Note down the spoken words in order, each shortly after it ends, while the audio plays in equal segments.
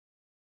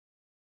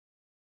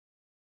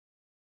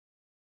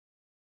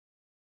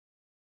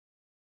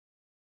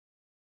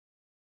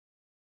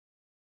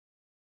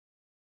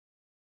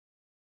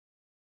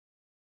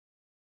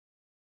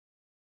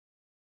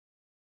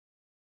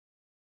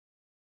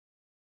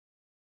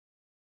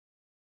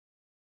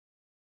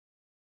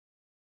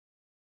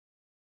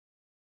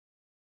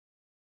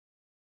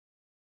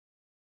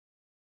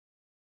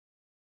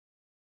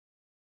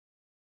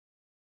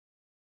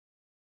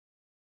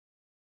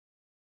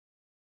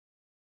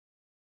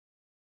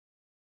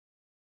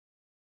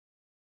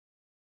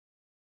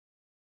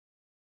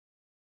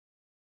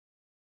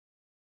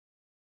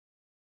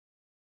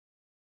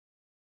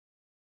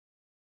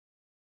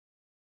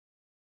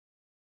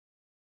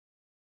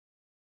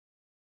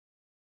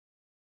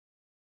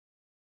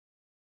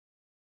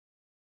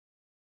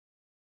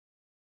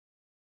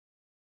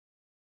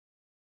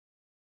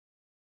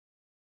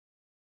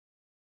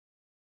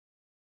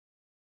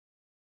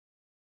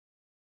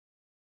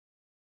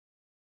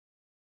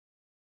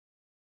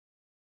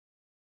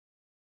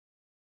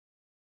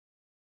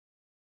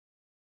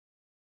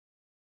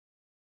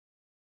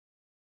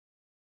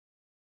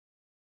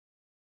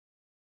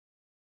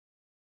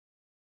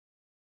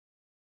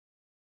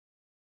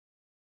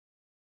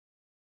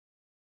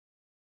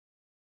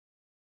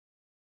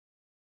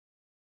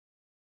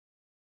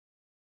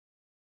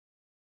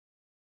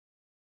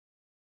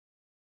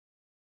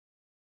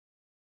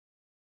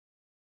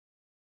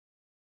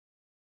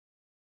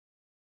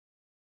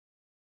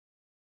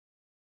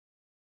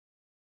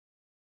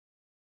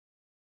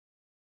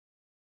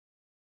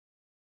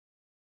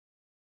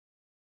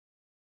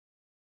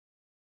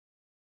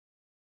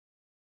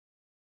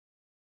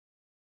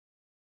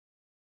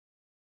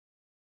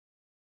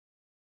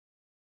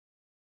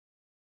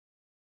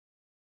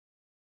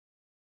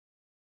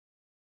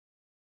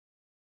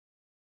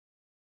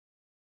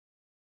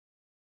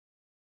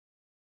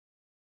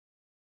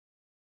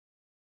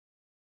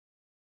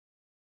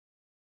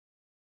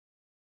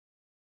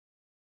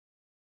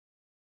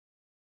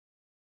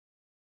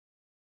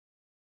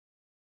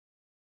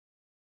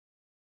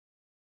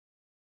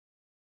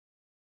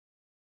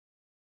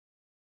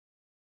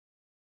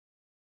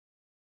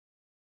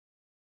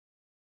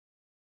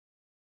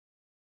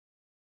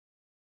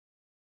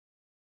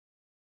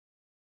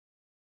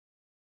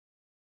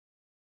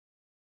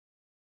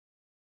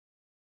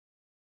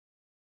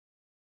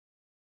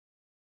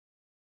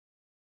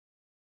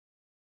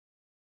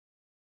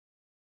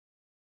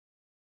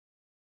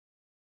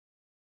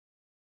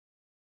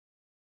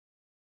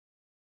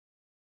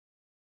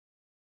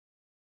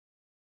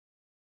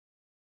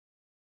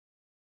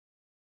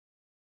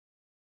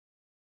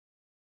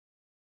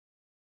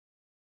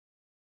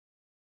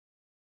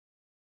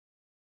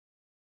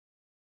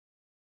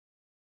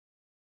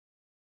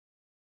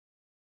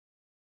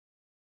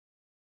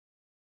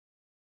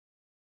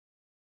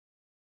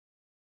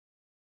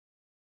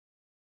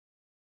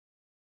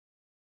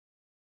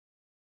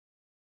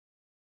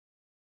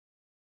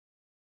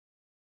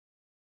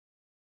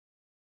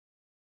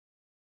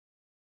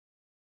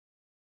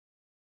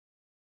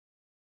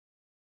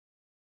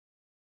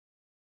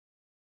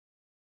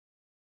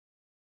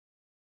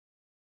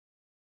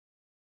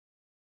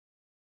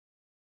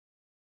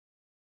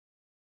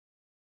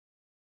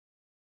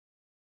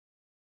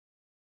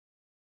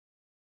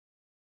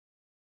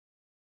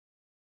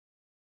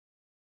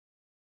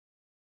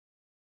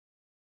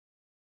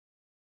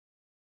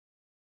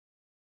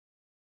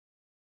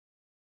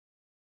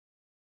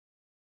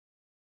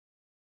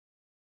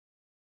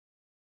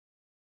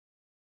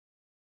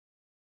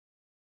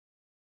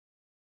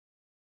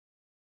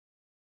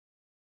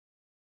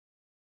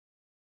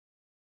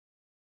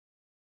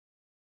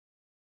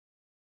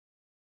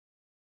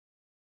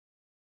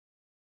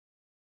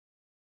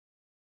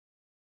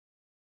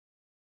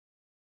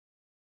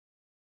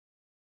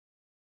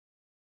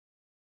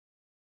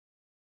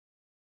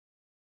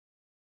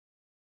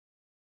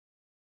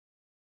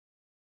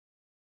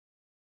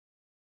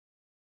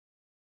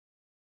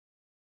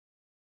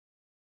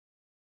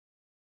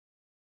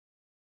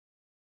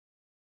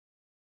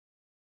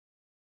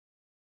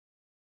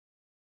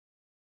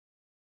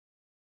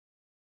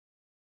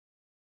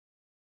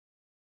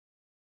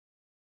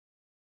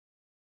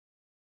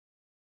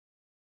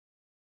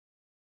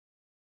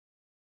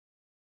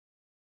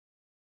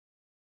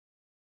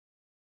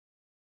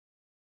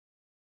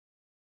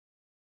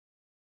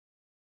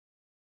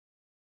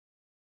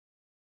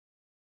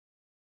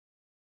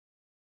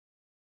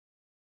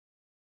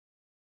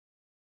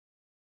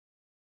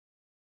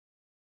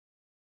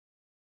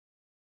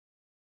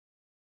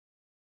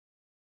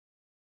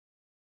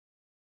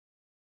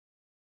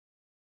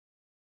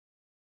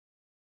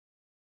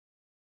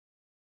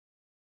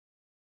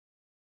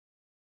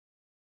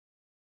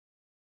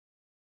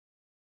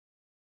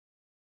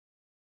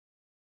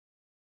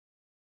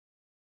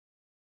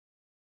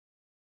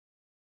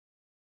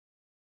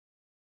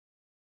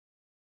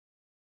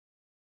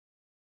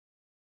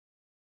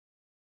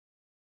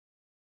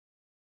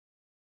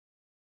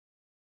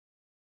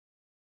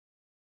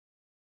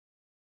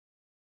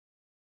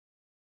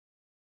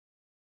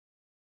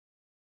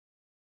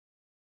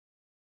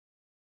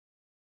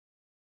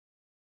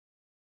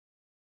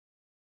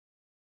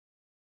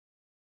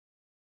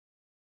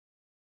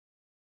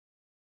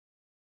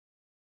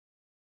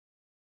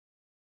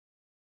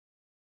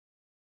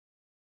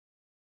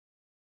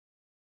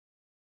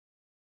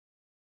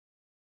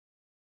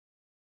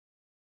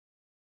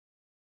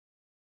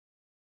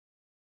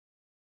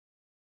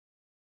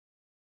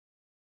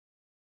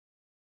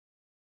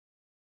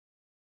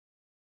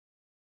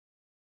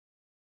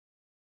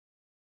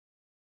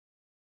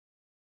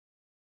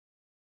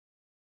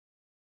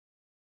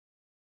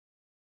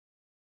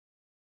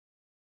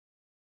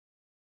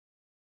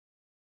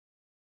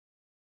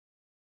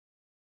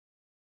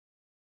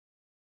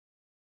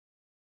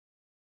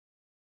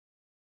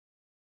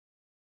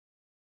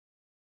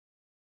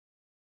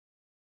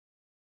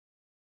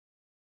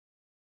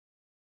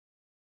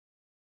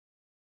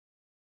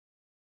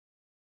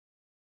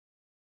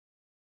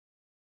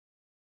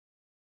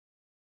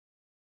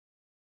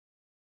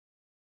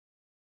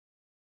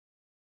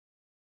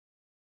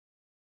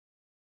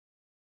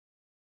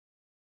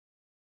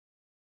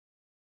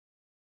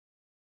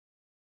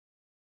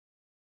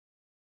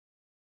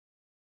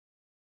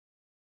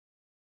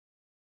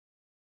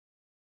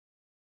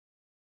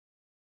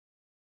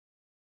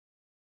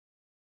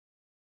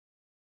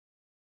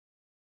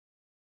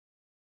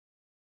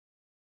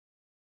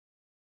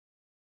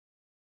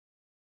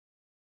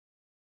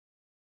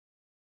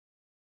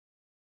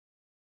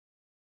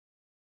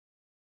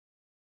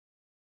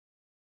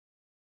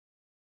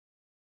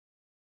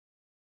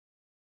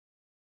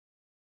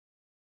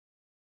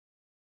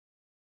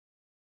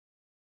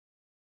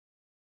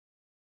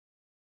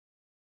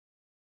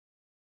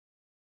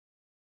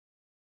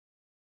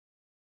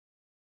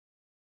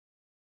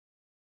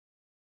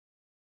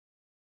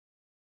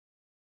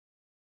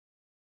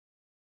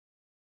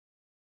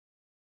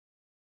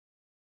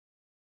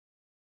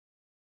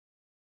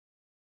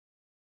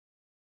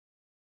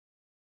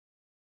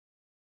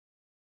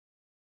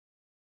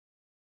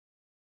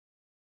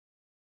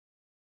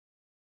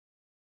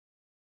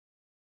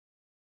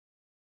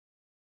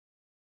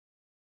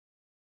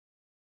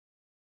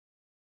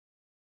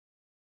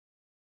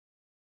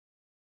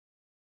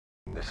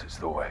This is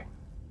the way.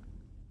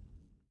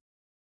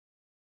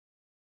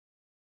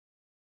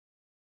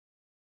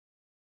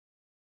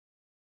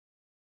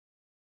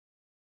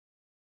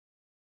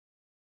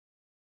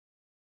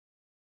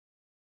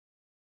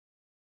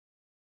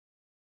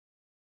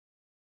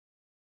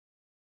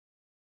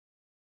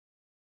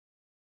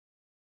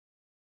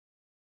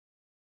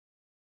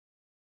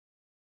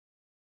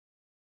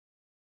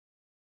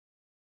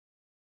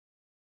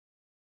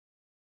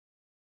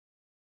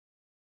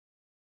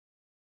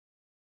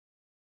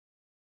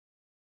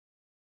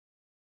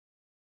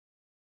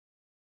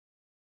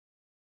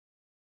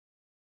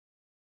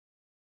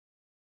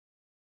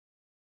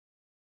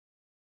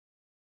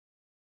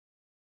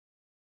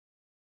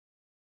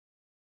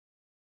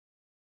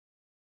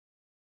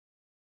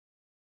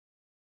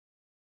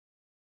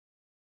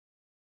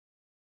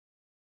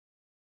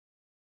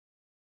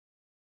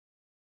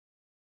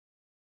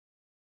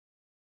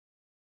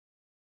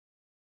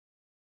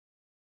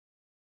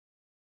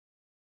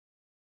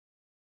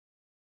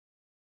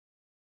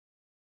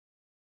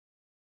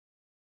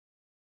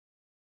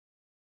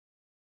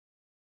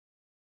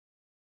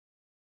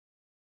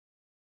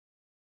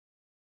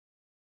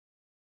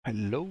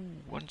 Hello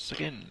once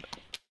again,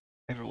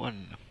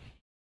 everyone.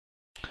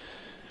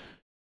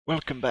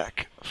 Welcome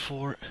back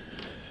for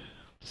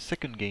the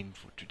second game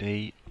for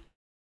today.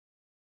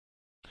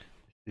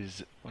 This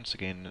is once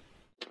again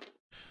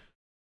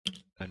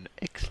an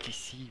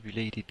XTC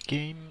related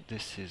game.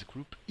 This is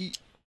Group E,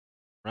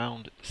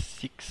 round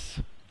 6,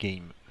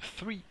 game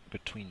 3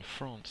 between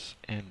France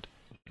and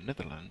the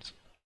Netherlands.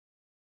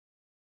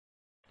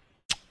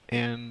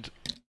 And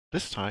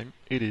this time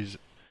it is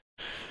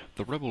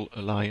the Rebel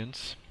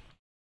Alliance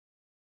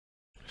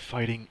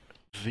fighting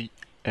the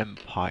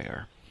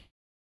Empire.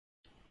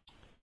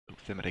 A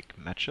thematic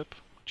matchup,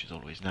 which is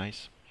always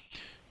nice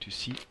to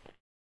see.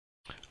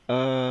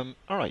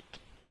 Alright.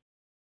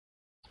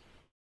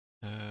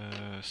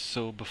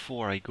 So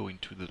before I go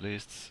into the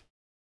lists,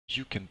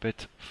 you can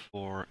bet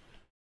for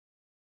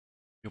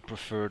your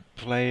preferred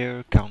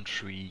player,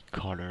 country,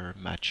 color,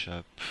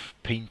 matchup,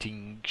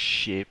 painting,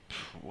 ship,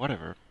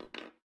 whatever.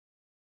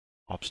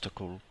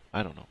 Obstacle,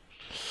 I don't know.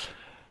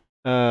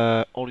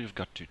 All you've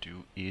got to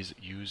do is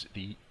use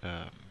the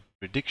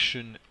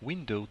prediction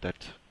window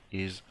that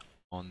is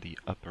on the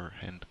upper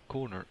hand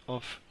corner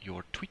of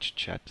your Twitch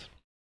chat.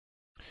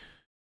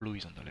 Blue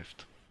is on the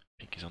left,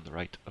 pink is on the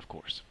right, of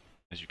course,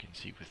 as you can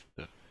see with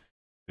the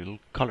little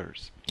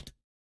colors.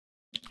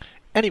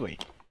 Anyway,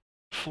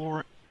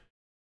 for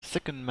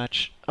second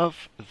match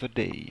of the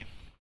day,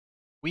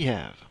 we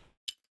have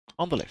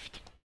on the left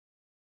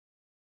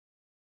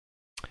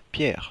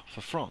Pierre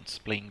for France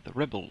playing the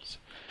rebels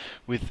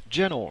with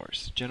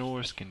Genors.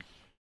 Genors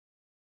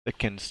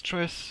can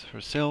stress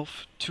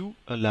herself to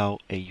allow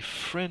a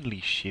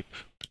friendly ship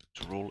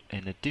to roll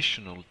an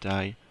additional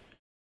die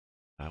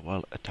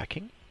while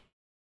attacking.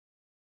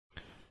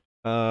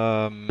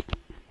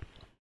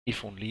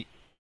 If only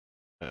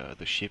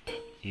the ship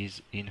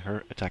is in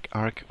her attack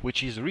arc,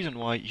 which is the reason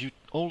why you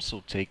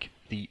also take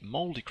the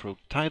Multicrow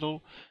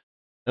title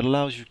that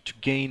allows you to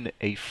gain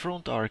a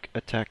front arc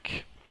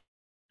attack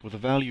with a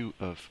value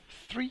of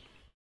 3,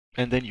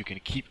 and then you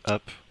can keep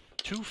up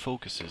 2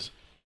 focuses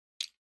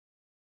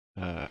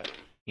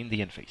in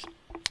the end phase.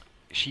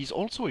 She's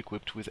also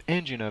equipped with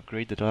engine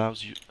upgrade that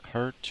allows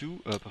her to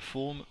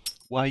perform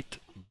white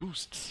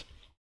boosts.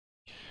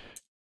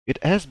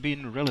 It has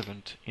been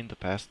relevant in the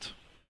past.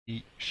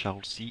 We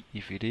shall see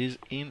if it is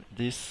in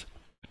this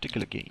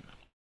particular game.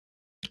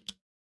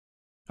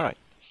 Alright.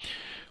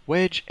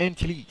 Wedge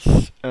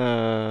Antilles.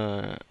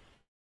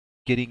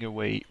 Getting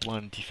away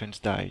 1 defense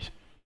die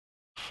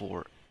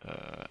for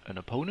an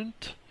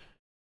opponent.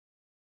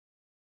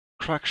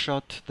 Crack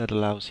shot that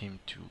allows him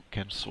to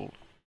cancel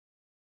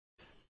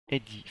a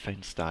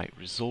defense die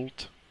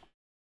result.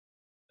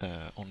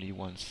 Only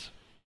once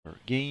per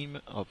game,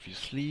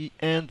 obviously.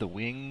 And the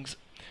wings.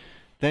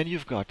 Then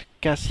you've got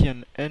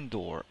Cassian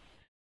Endor,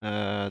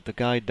 the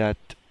guy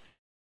that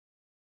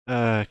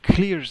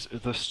clears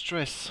the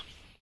stress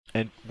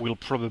and will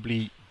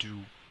probably do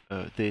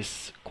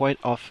this quite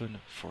often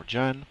for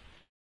Jan.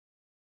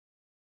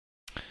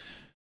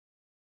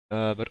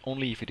 But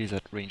only if it is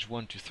at range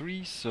 1 to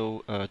 3,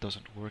 so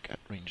doesn't work at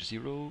range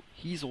 0.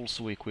 He's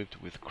also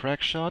equipped with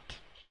Crack Shot.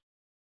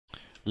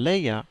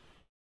 Leia,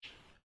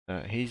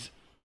 his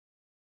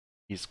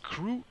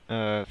crew,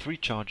 3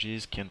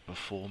 charges, can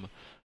perform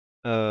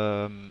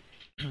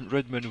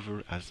red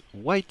maneuver as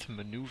white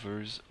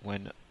maneuvers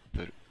when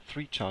the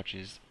 3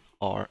 charges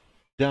are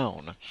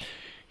down.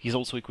 He's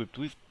also equipped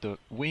with the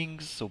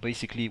wings, so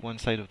basically one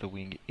side of the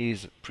wing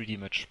is pretty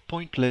much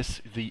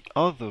pointless. The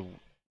other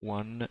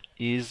one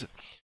is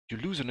you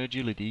lose an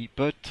agility,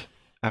 but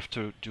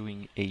after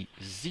doing a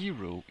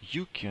 0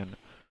 you can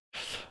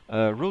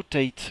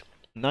rotate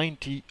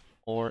 90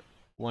 or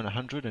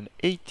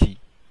 180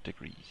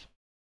 degrees.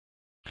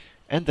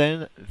 And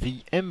then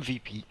the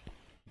MVP,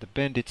 the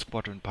Bandit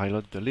Squadron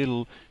pilot, the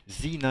little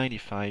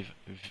Z95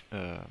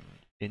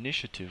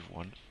 initiative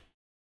one.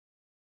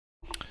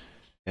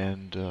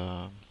 And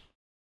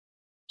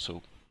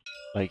so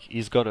Like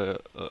he's got a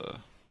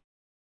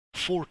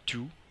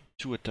 4-2,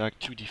 2 attack,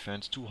 2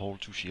 defense, 2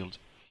 hold, 2 shield.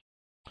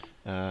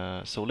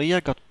 So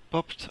Leia got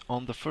popped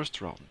on the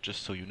first round,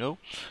 just so you know.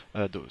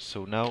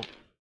 So now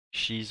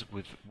she's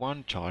with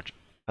 1 charge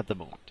at the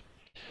moment.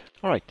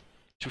 Alright,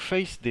 to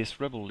face this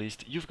rebel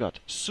list, you've got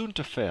Soon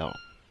to Fail.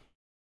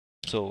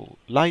 So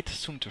light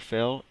Soon to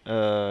Fail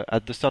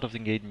at the start of the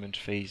engagement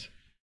phase.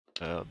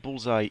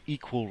 Bullseye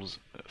equals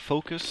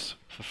focus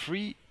for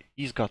free.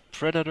 He's got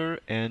Predator,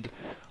 and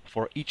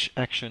for each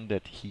action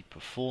that he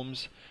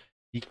performs,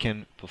 he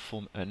can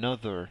perform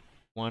another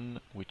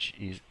one, which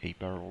is a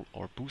barrel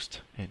or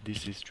boost, and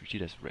this is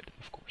treated as red,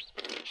 of course.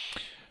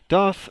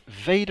 Darth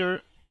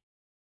Vader,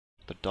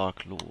 the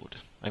Dark Lord.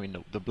 I mean,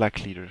 no, the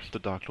Black Leader. The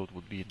Dark Lord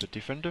would be the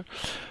Defender.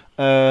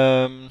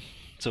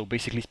 So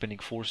basically spending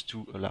force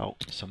to allow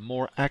some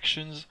more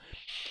actions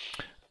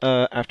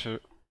after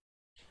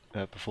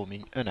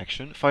performing an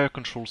action. Fire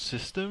control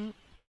system,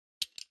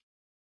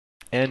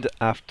 and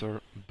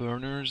after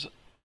burners,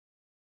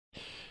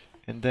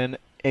 and then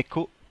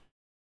Echo.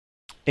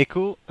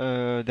 Echo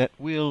that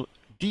will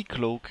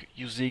decloak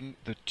using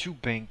the 2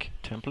 bank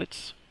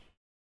templates,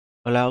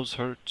 allows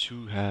her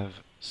to have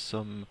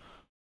some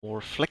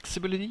more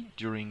flexibility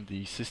during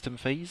the system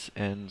phase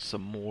and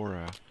some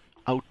more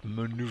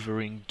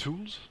outmaneuvering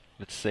tools,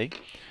 let's say.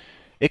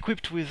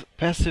 Equipped with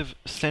passive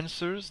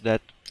sensors,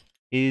 that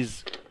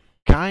is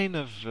kind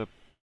of a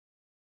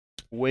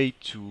way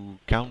to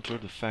counter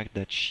the fact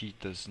that she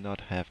does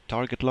not have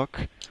target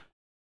lock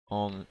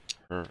on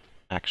her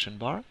action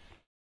bar.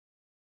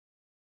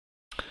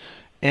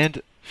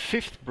 And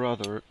Fifth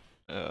Brother,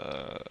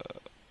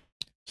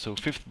 so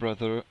Fifth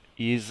Brother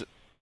is,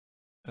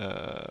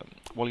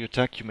 while you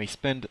attack, you may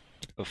spend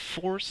a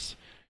force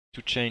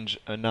to change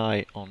an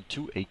eye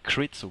onto a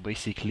crit, so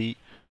basically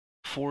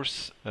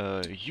force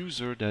a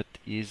user that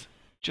is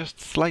just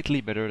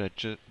slightly better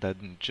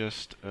than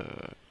just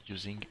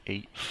using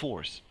a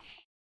force.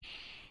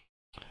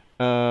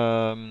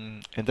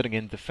 And then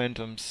again, the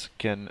Phantoms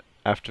can,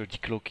 after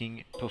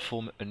decloaking,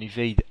 perform an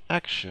evade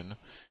action,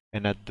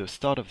 and at the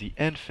start of the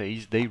end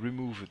phase, they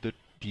remove the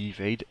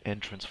evade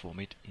and transform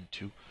it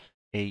into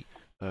a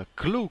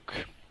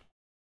cloak.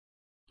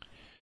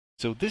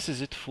 So this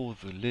is it for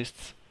the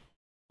lists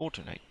for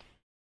tonight.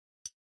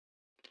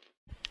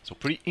 So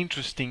pretty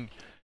interesting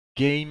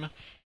game,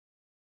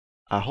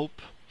 I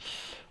hope.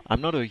 I'm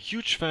not a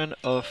huge fan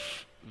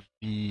of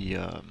the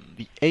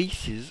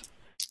aces,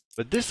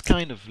 but this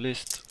kind of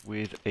list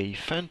with a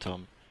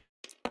Phantom,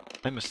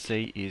 I must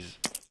say, is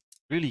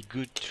really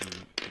good to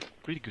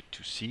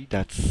see.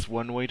 That's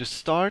one way to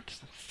start.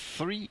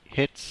 3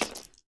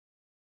 hits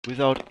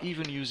without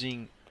even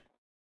using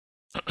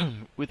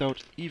the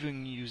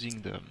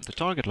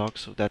target lock,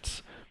 so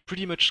that's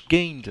pretty much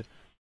gained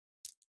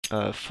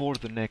for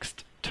the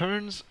next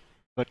turns.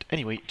 But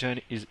anyway,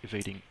 Jen is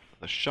evading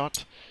the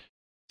shot.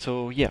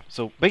 So yeah,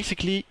 so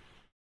basically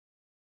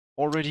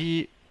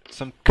already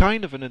some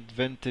kind of an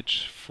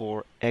advantage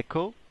for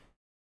Echo,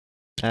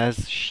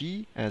 as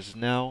she has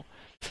now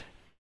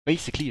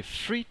basically a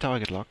free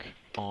target lock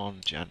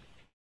on Jen.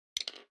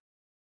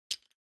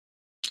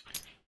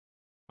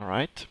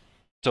 Alright,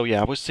 so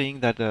yeah, I was saying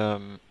that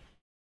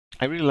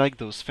I really like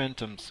those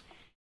Phantoms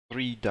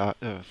 3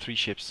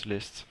 ships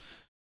lists.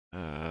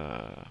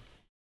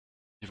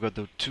 You've got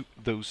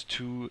those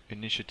two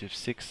Initiative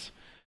 6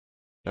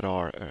 that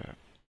are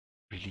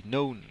really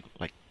known,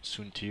 like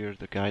Suntir,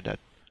 the guy that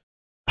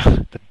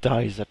that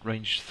dies at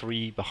range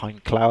 3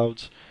 behind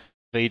clouds.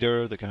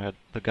 Vader, the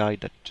guy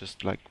that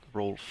just like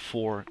roll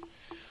 4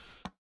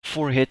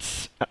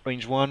 hits at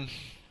range 1.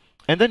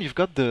 And then you've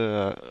got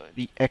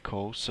the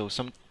Echo. So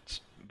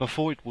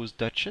before it was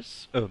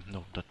Duchess. Oh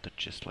no, not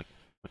Duchess. Like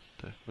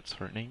what's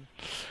her name?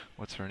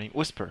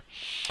 Whisper.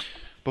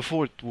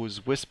 Before it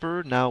was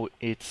Whisper. Now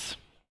it's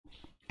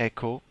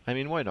Echo. I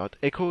mean, why not?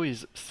 Echo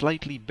is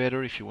slightly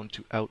better if you want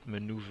to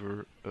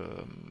outmaneuver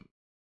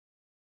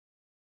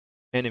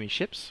enemy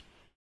ships,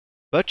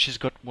 but she's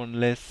got 1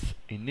 less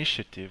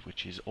initiative,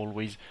 which is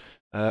always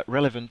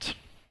relevant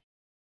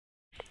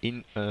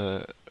in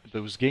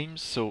those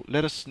games. So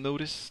let us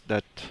notice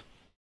that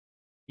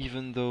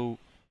even though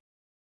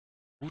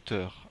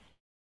Wouter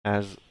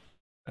has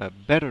a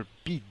better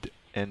bid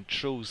and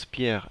chose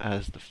Pierre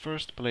as the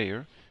first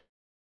player,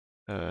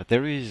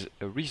 there is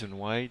a reason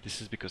why.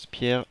 This is because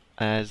Pierre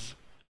has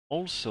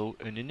also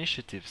an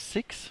Initiative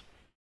 6,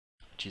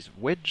 which is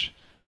Wedge,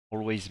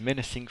 always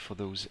menacing for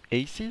those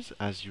aces,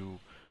 as you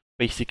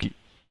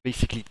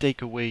basically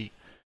take away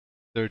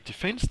their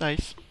defense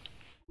dice,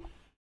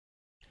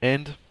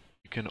 and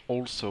you can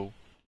also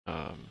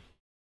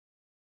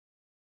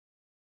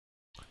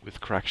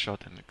with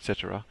Crackshot and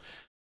etc.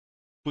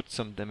 put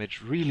some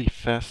damage really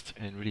fast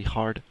and really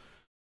hard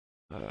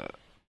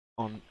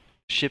on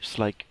ships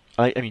like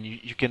I mean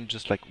you can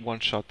just like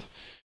one-shot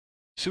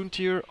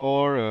Suntir,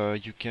 or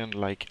you can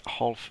like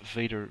half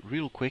Vader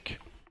real quick.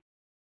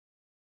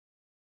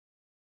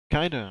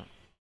 Kinda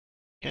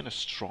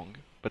strong,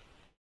 but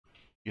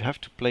you have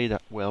to play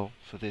that well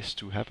for this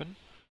to happen,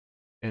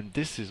 and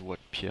this is what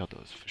Pierre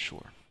does for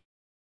sure.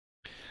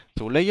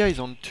 So Leia is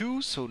on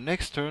 2, so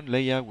next turn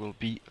Leia will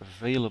be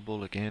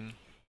available again.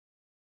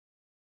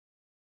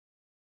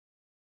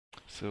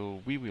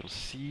 So we will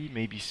see,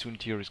 maybe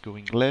Suntir is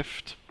going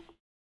left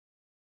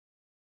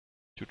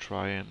to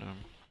try and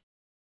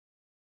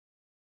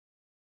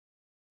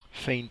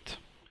feint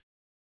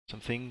some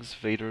things.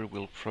 Vader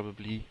will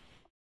probably...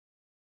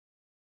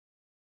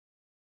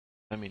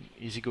 I mean,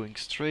 is he going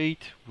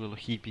straight? Will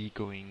he be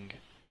going...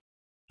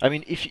 I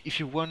mean, if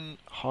you one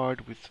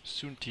hard with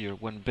Suntir,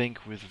 one bank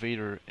with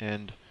Vader,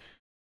 and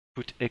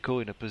put Echo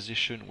in a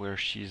position where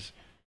she's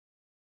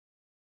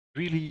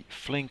really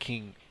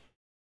flanking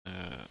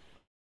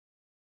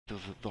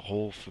the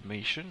whole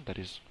formation, that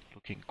is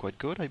looking quite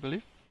good, I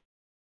believe.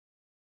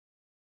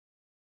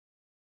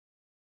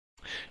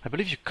 I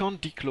believe you can't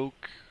decloak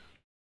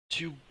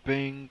two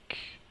bank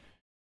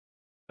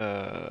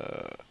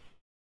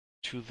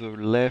to the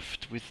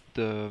left with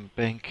the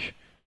bank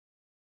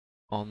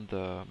on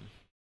the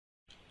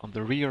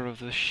rear of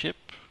the ship.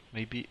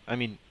 Maybe, I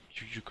mean,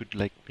 you could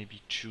like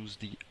maybe choose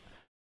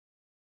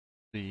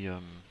the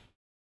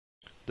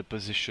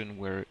position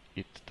where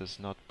it does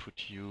not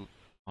put you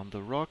on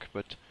the rock,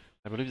 but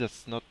I believe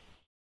that's not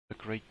a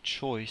great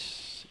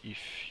choice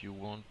if you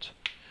want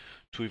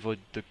to avoid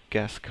the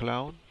gas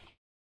cloud.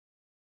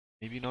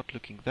 Maybe not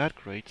looking that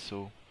great,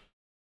 so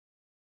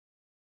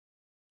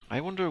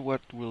I wonder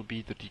what will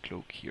be the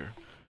decloak here.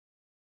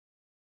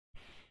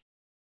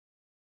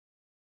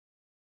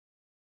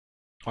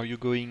 Are you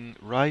going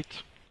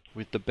right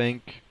with the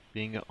bank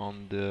being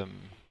on the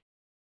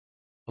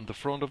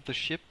front of the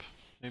ship,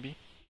 maybe?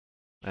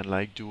 And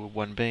like do a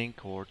one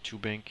bank or two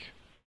bank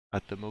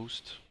at the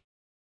most,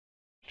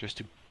 just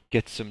to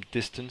get some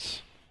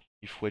distance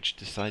if Wedge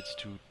decides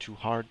to too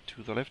hard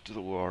to the left,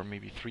 or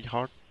maybe three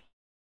hard.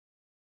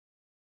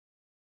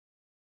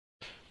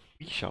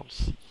 We shall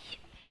see.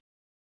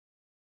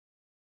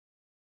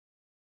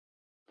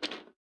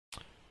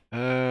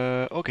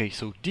 Okay,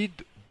 so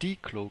did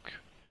decloak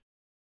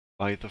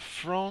by the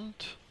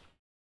front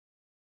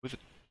with a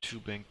two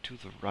bank to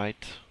the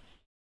right.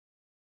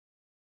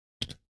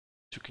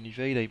 Took an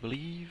evade, I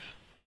believe.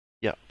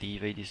 Yeah, the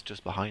evade is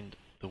just behind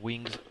the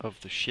wings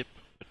of the ship,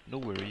 but no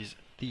worries,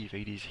 the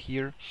evade is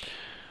here.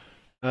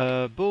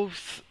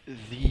 Both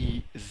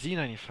the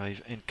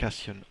Z95 and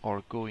Cassian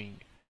are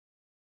going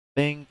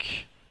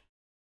bank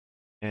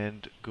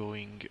and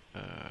going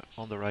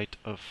on the right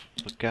of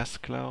the gas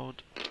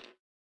cloud.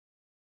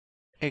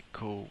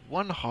 Echo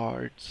one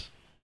hard,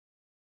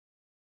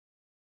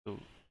 so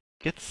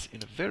gets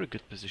in a very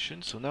good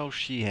position. So now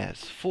she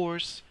has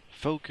force,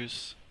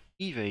 focus,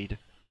 evade,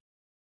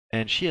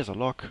 and she has a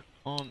lock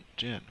on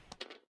Jen.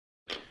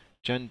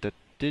 Jen that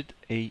did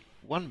a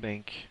one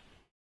bank.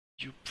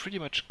 You pretty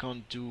much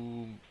can't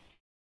do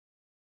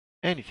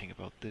anything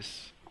about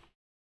this.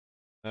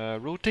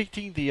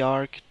 Rotating the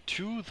arc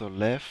to the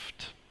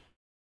left.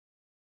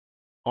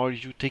 Are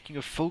you taking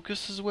a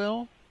focus as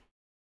well?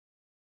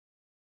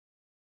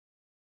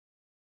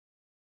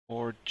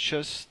 Or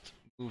just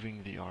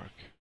moving the arc?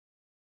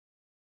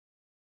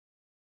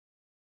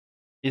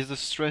 Is the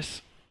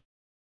stress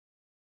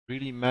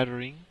really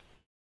mattering?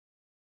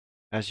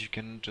 As you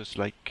can just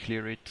like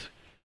clear it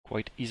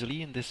quite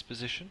easily in this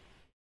position.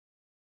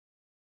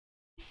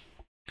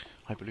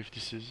 I believe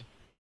this is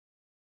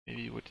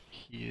maybe what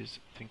he is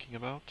thinking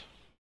about.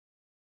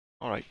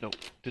 Alright, no.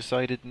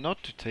 Decided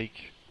not to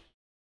take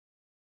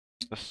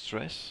the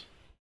stress.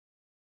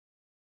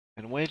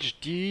 And Wedge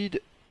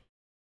did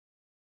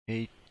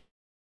a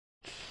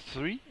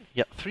 3?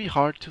 Yeah, 3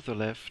 hard to the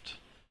left.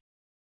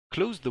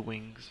 Closed the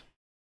wings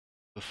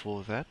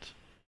before that.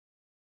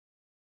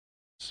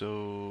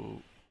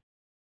 So...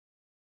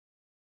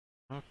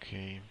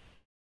 okay.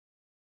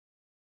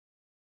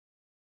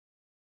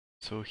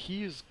 So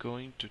he is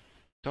going to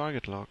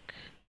target lock.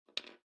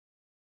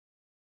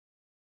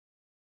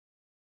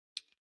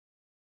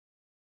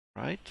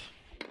 Right?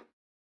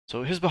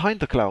 So he's behind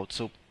the cloud,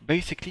 so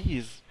basically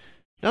he's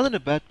not in a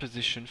bad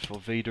position for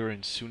Vader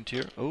and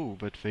Suntir. Oh,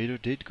 but Vader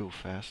did go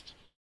fast.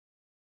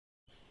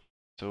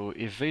 So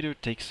if Vader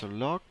takes a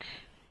lock,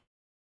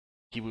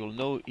 he will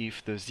know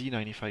if the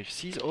Z95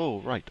 sees... oh,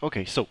 right,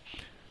 okay, so...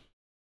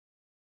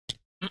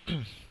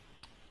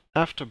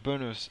 after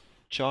Burner's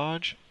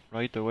charge,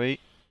 right away,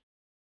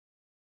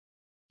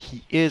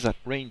 he is at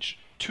range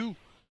 2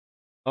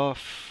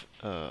 of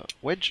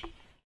Wedge.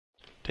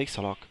 Takes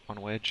a lock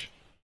on Wedge,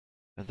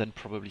 and then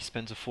probably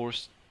spends a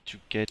force to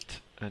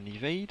get an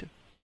evade.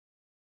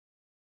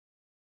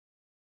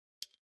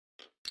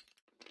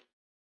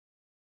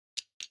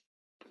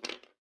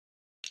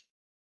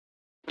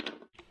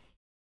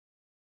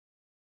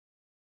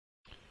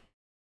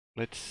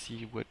 Let's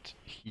see what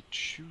he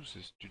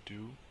chooses to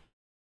do.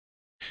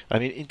 I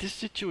mean, in this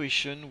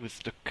situation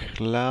with the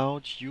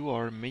cloud, you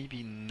are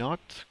maybe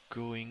not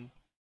going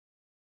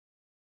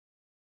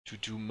to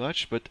do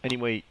much, but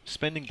anyway,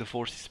 spending the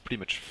force is pretty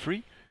much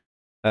free.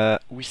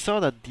 We saw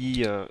that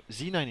the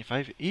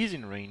Z95 is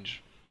in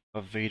range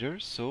of Vader,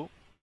 so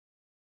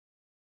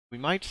we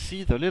might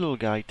see the little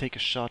guy take a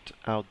shot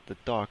out the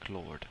Dark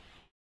Lord.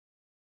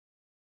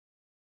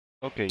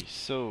 Okay,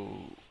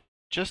 so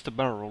just a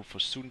barrel roll for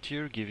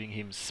Suntir, giving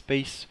him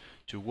space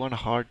to one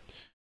hard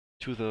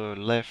to the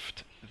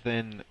left,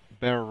 then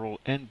barrel roll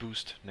and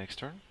boost next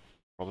turn,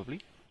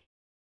 probably.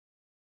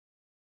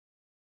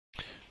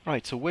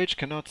 Right, so Wedge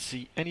cannot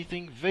see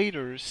anything.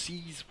 Vader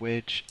sees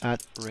Wedge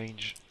at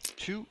range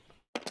 2,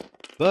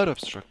 but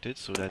obstructed,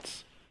 so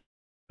that's...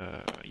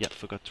 yeah,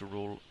 forgot to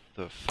roll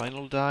the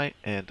final die,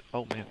 and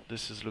oh man,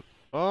 this is look...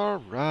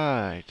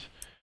 Alright!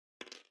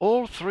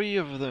 All three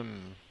of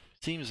them!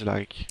 Seems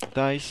like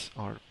dice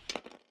are...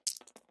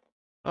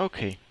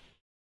 Okay,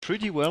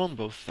 pretty well on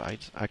both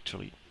sides,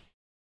 actually.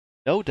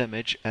 No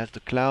damage, as the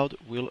cloud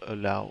will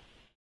allow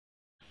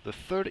the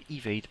third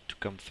evade to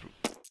come through.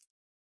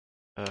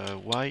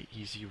 Why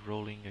is he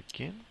rolling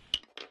again?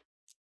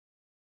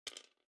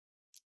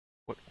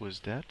 What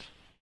was that?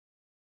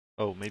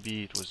 Oh,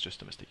 maybe it was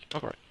just a mistake.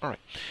 Alright,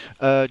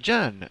 alright.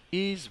 Jan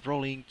is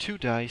rolling 2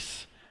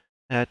 dice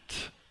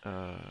at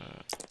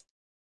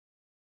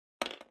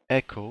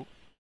Echo.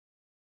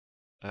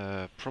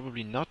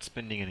 Probably not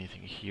spending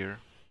anything here.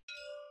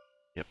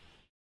 Yep.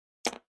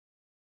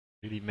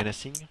 Really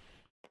menacing.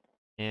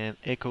 And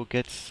Echo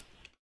gets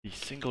the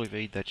single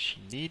evade that she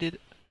needed.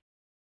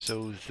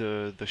 So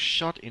the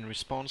shot in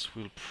response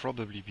will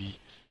probably be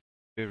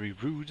very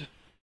rude.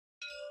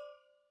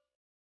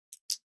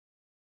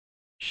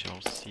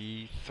 Shall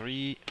see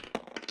 3.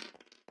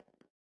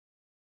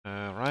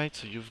 Right,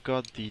 so you've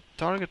got the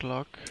target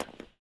lock.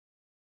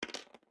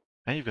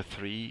 And you've got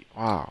 3.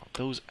 Wow,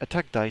 those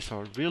attack dice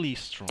are really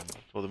strong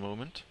for the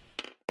moment.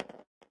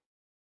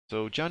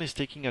 So John is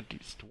taking at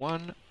least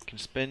 1. Can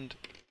spend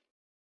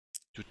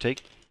to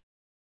take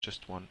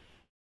just 1.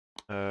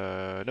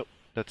 No,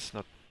 that's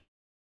not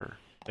her.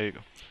 There you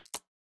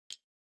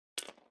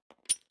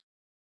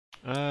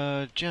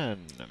go.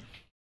 Jan.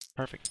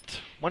 Perfect.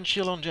 1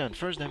 shield on Jan.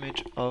 First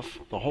damage of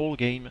the whole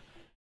game.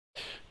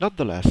 Not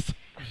the last.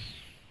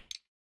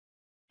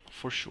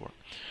 For sure.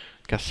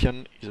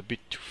 Cassian is a bit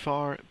too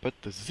far, but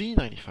the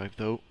Z95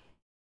 though. You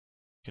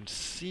can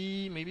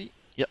see maybe.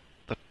 Yeah,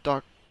 the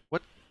dark.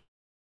 What?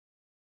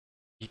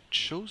 He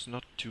chose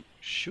not to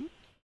shoot?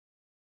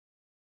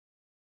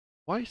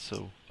 Why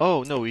so?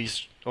 Oh no,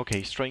 he's okay.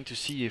 He's trying to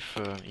see if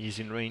he's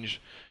in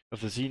range of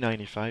the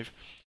Z95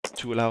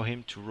 to allow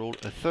him to roll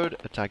a third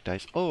attack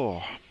dice.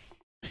 Oh,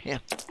 yeah.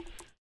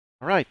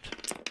 All right.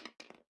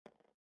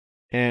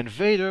 And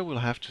Vader will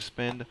have to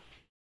spend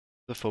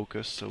the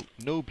focus, so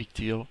no big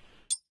deal.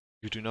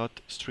 You do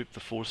not strip the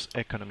force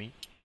economy.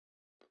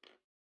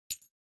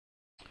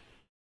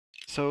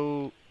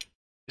 So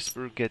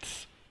Whisper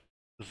gets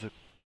the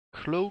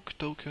cloak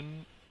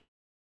token.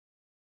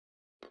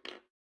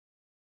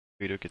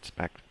 Vader gets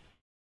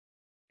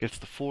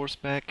the force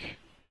back.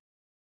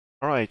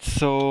 Alright,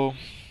 so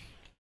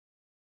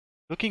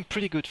looking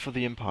pretty good for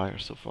the Empire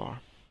so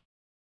far.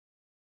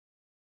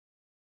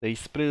 They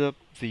split up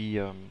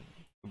the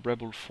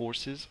rebel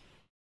forces.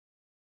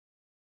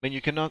 I mean,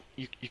 you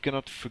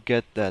cannot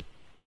forget that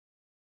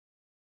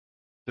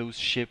those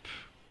ships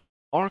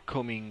are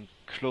coming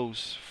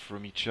close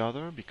from each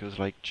other, because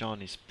like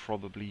John is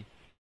probably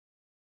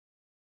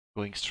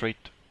going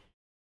straight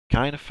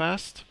kind of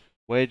fast.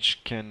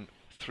 Wedge can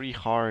 3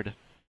 hard,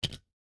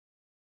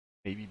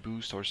 maybe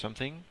boost or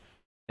something,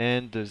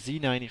 and the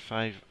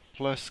Z95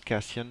 plus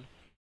Cassian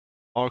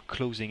are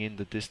closing in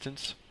the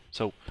distance.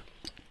 So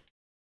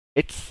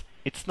it's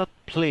not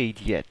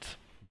played yet,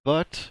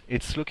 but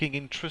it's looking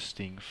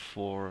interesting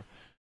for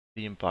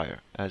the Empire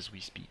as we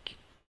speak.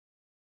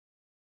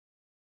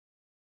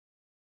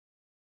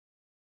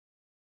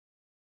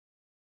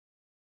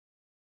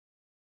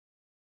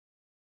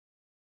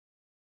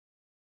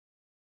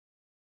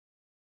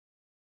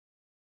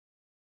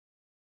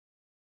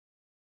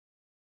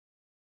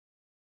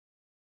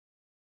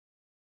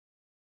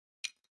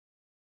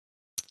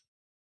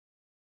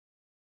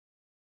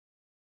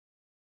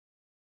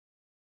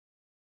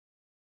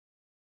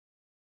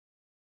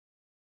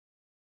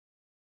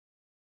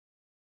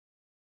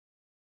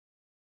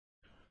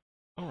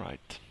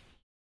 Alright.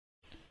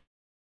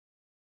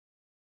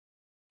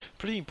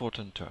 Pretty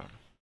important turn.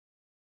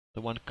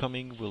 The one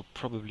coming will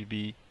probably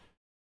be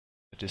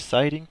a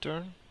deciding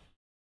turn.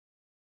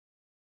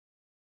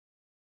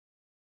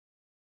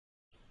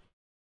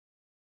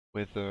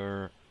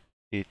 Whether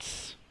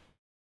it's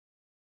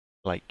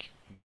like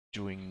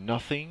doing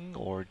nothing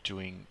or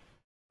doing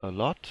a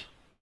lot.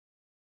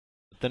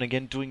 But then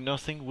again, doing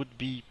nothing would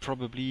be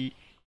probably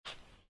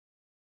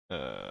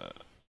uh,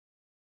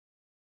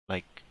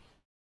 like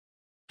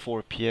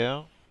for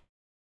Pierre,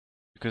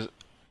 because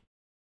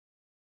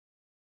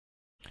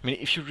I mean,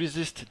 if you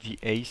resist the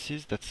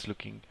aces, that's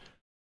looking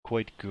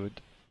quite good,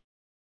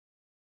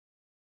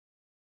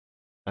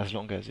 as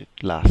long as it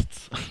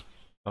lasts,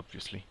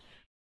 obviously.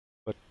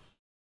 But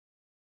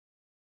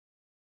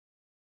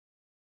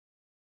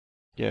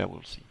yeah,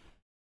 we'll see.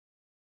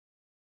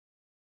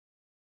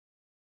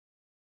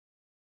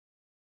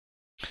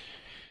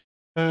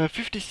 Uh,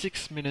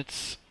 56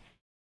 minutes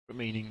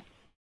remaining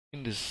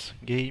in this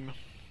game.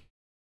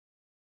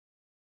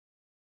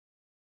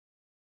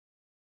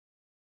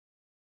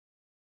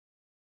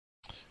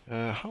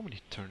 How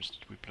many turns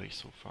did we play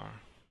so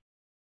far?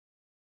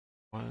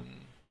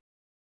 1,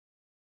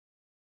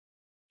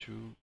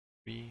 2,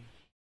 3.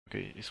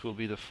 Okay, this will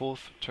be the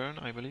 4th turn,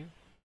 I believe.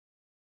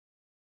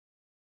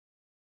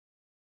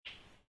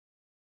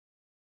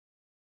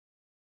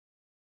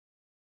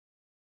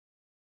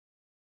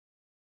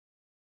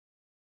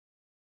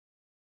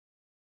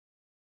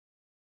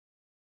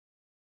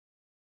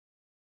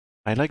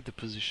 I like the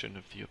position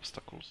of the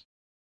obstacles.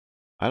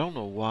 I don't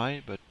know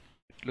why, but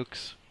it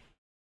looks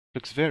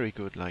very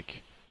good.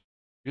 Like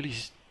really,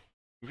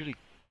 really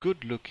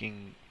good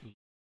looking,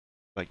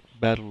 like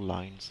battle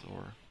lines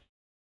or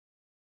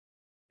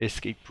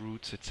escape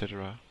routes,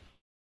 etc.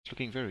 It's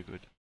looking very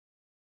good.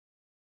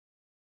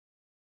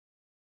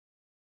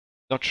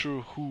 Not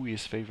sure who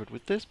is favored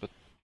with this, but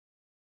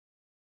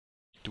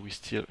do we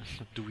still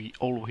do we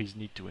always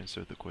need to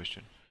answer the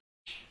question?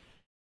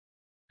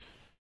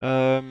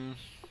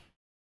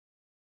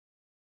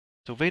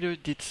 So Vader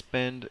did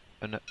spend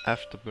an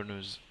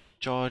afterburner's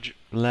charge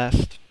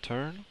last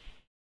turn.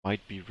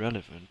 Might be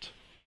relevant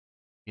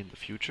in the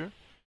future,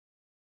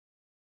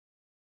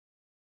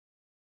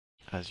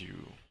 as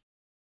you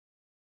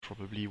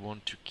probably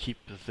want to keep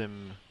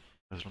them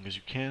as long as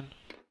you can.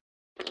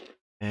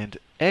 And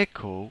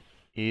Echo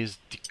is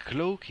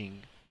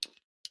decloaking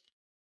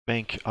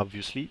Bank,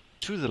 obviously,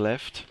 to the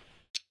left.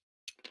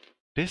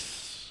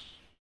 This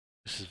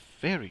is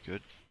very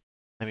good.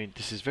 I mean,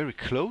 this is very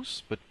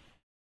close, but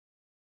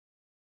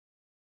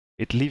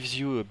it leaves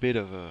you a bit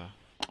of a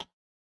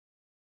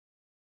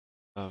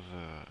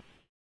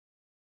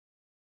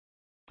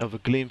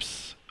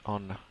glimpse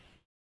on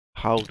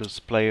how this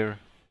player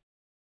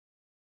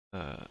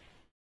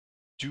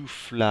do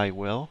fly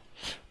well.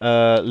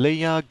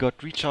 Leia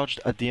got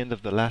recharged at the end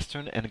of the last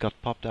turn and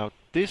got popped out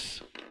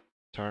this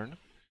turn.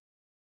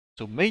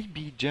 So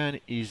maybe Jan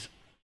is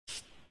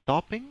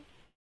stopping?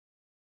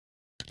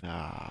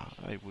 Ah,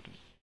 I wouldn't.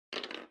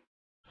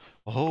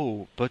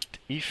 Oh, but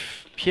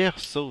if Pierre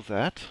saw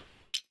that,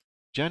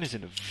 Jan is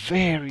in a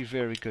very,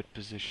 very good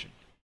position.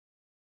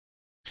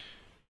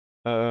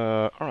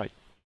 Alright.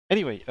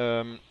 Anyway,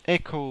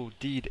 Echo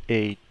did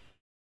a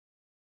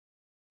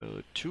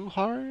 2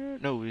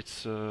 hard? No,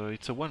 it's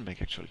a 1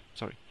 bank actually.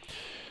 Sorry.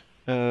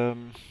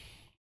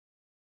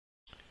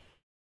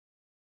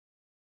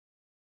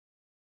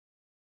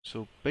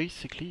 So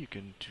basically you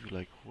can do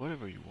like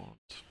whatever you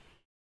want.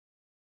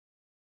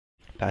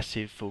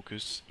 Passive,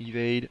 focus,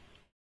 evade,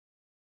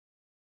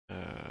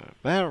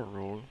 barrel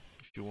roll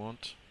if you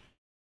want.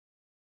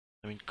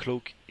 I mean,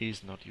 cloak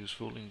is not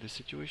useful in this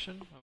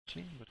situation,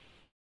 obviously, but...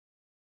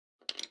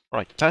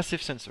 Alright,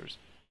 passive sensors.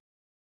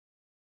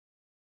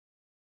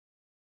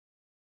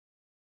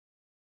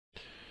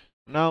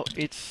 Now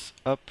it's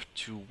up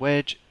to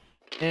Wedge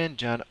and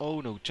Jan. Oh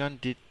no, Jan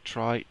did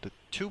try the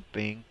 2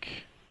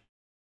 pink.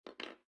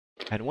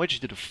 And Wedge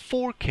did a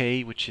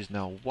 4K, which is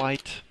now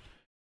white.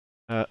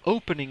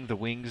 Opening the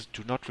wings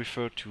do not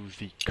refer to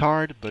the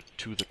card, but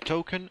to the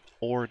token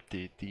or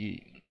the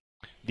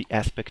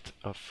aspect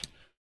of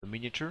the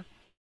miniature.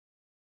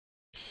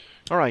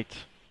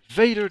 Alright,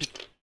 Vader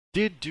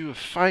did do a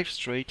 5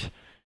 straight.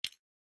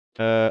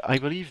 I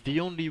believe the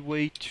only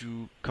way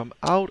to come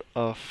out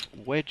of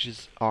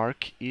Wedge's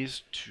arc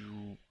is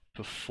to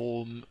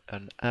perform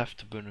an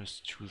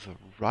afterburners to the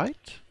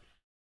right.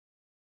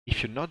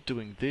 If you're not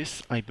doing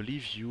this, I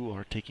believe you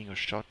are taking a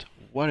shot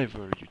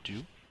whatever you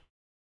do.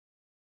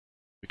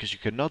 Because you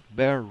cannot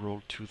barrel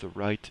roll to the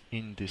right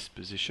in this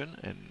position,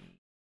 and...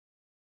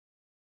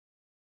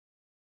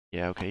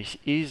 Yeah, okay,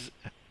 he is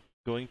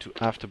going to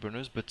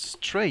afterburners, but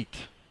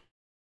straight.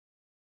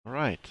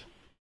 Alright.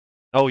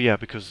 Oh yeah,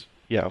 because...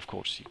 Yeah, of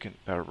course, you can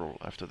barrel roll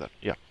after that.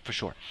 Yeah, for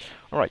sure.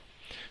 Alright,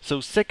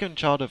 so second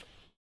charge of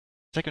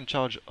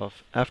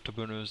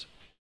afterburners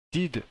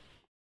did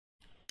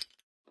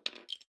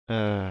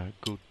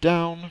go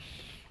down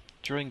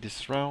during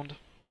this round.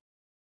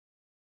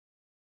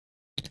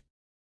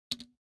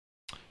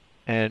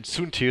 And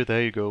Soontir,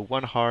 there you go,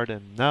 1 hard,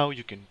 and now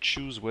you can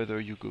choose whether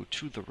you go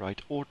to the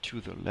right or to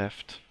the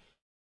left.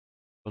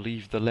 I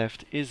believe the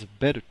left is a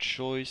better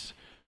choice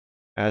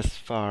as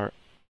far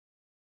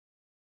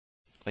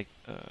like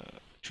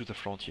to the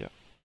frontier.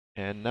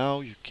 And now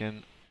you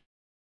can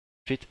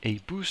fit a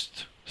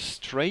boost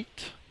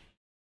straight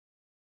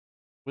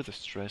with a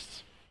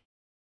stress.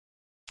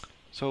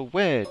 So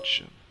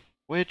Wedge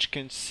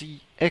can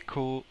see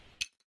Echo,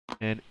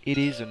 and it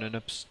is an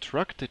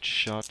unobstructed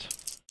shot.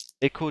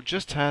 Echo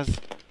just has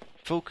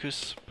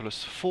focus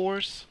plus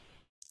force,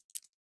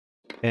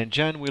 and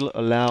Jan will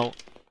allow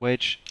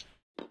Wedge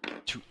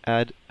to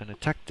add an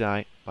attack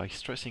die by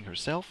stressing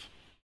herself.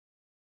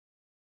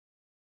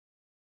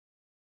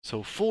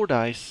 So 4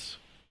 dice,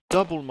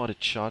 double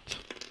modded shot.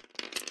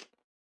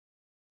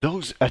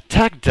 Those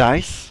attack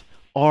dice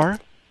are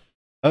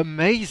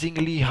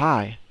amazingly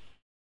high.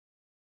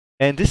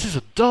 And this is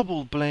a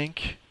double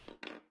blank.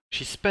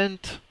 She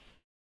spent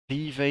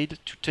the evade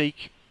to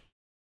take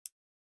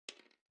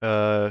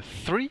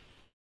 3.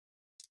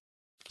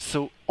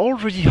 So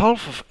already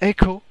half of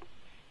Echo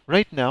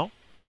right now.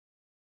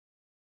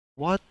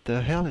 What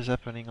the hell is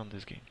happening on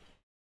this game?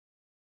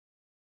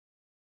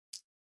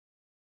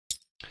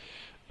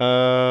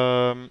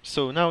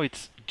 So now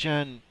it's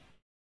Jan's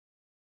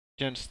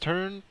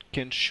turn,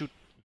 can shoot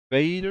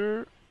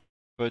Vader,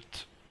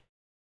 but...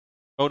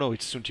 Oh no,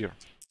 it's Suntir.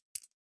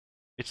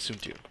 It's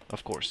Suntir,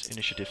 of course,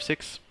 initiative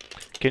 6.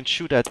 Can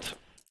shoot at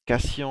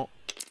Cassian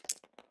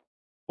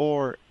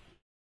or...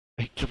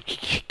 He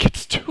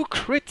gets 2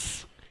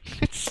 crits!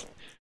 It's...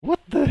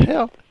 What the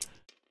hell?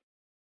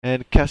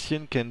 And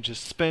Cassian can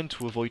just spend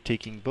to avoid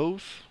taking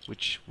both,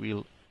 which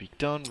will be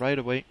done right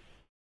away.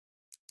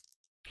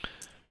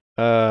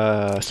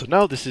 So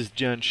now this is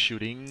Jan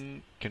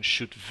shooting. Can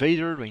shoot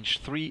Vader, range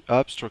 3,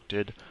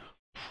 obstructed.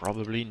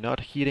 Probably not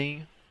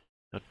hitting,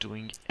 not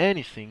doing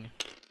anything.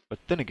 But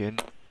then again,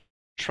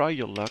 try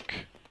your luck.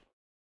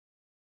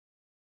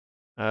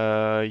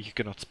 You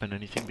cannot spend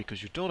anything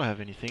because you don't have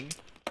anything.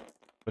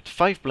 But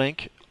 5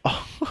 blank.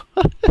 Oh,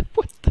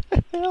 what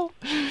the hell?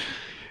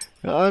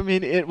 I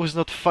mean, it was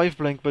not 5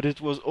 blank, but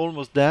it was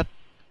almost that.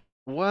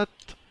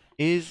 What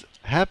is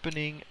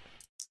happening?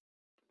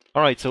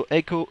 Alright, so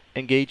Echo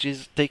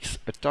engages, takes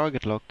a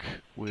target lock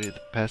with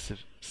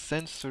passive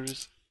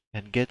sensors,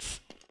 and gets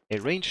a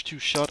range 2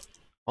 shot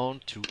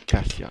onto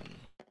Cassian.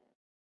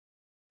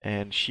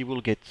 And she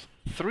will get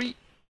 3,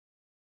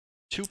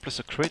 2 plus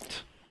a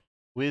crit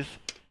with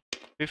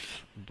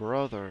 5th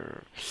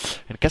brother.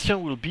 And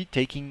Cassian will be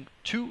taking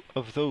 2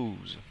 of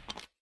those.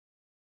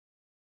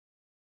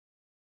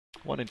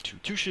 1 and 2.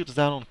 2 shields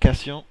down on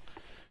Cassian.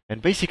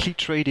 And basically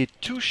traded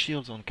 2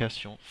 shields on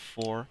Cassian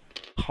for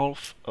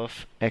half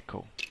of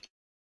Echo.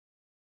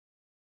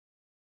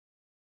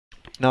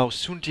 Now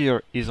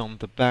Suntir is on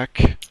the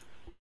back.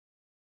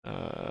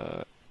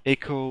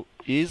 Echo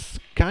is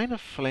kind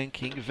of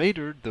flanking.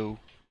 Vader, though,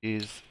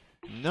 is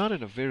not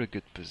in a very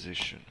good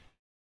position.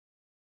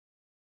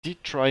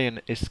 Did try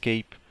and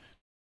escape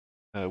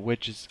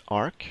Wedge's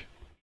arc,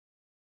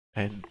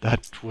 and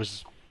that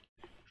was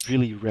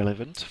really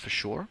relevant for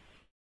sure.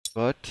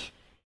 But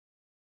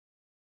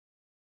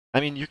I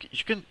mean, you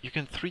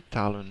can 3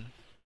 Talon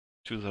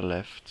to the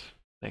left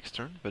next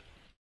turn, but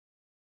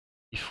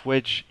if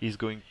Wedge is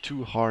going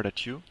too hard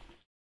at you,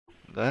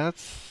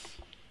 that's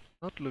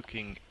not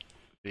looking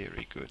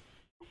very good.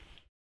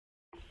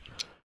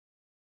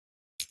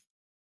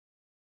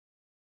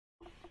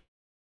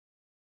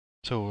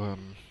 So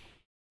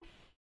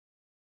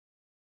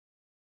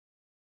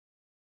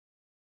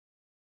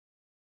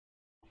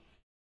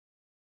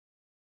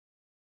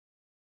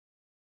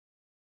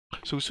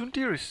so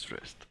Suntir is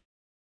stressed.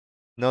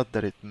 Not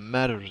that it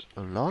matters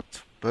a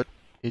lot, but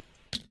it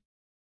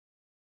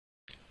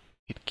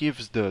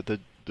gives the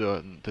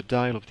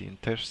dial of the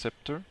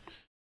interceptor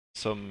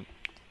some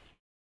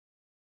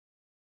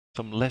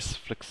less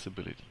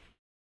flexibility.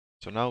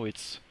 So now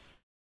it's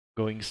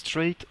going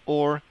straight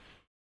or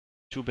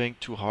to bang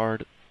too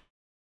hard.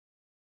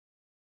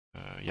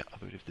 Yeah, I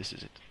believe this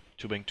is it.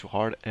 To bang too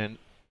hard and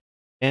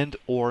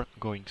or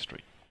going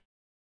straight.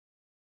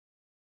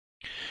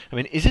 I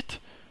mean, is it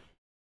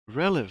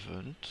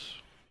relevant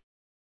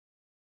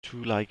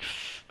to like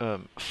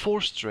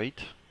 4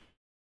 straight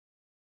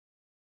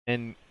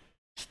and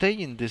stay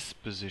in this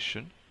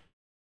position?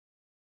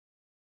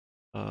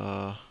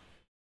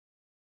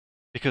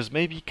 Because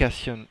maybe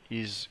Cassian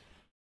is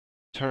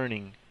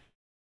turning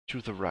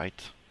to the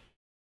right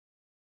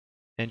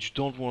and you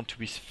don't want to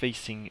be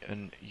facing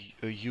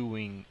a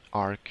Ewing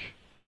arc.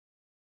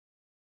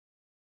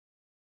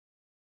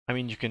 I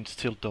mean, you can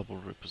still double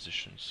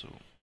reposition, so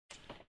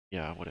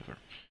yeah, whatever.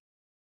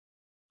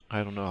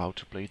 I don't know how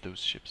to play those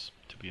ships,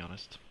 to be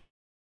honest.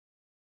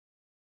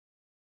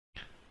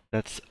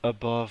 That's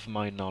above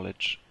my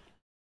knowledge.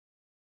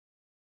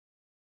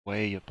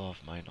 Way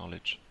above my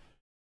knowledge.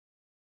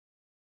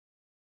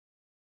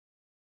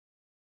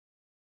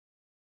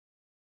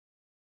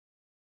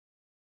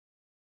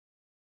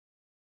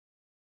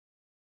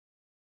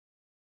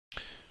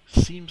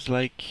 Seems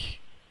like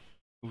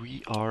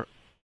we are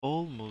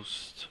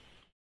almost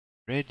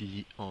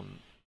ready on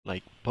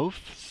like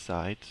both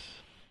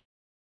sides.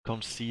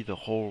 Can't see the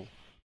whole,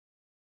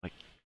 like,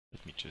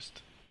 let me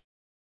just...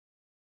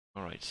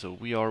 Alright, so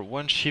we are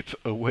 1 ship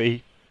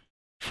away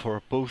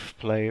for both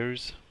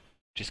players,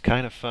 which is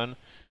kind of fun.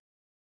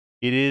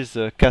 It is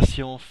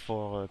Cassian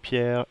for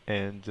Pierre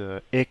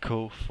and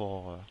Echo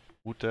for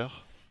Wouter.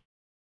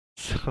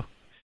 So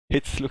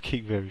it's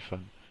looking very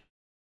fun.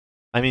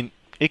 I mean,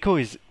 Echo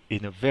is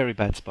in a very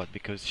bad spot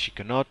because she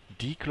cannot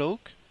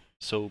decloak.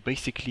 So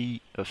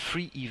basically a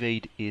free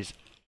evade is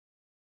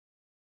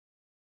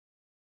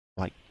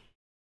like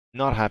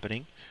not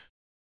happening.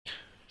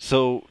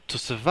 So to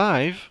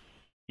survive,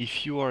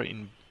 if you are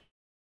in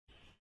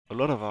a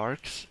lot of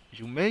arcs,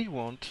 you may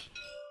want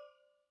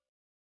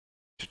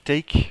to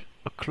take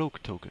a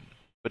cloak token.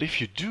 But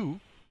if you do,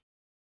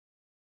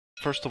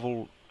 first of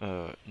all,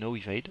 no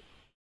evade,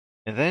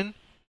 and then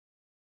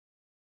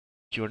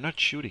you're not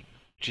shooting,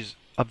 which is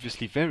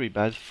obviously very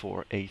bad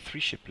for a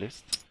 3-ship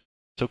list.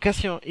 So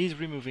Cassian is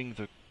removing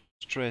the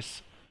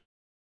stress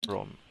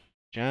from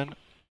Jan.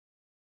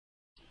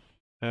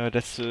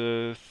 That's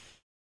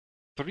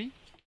 3?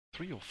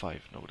 3 or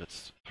 5? No,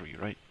 that's 3,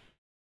 right?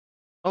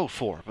 Oh,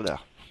 4, but there.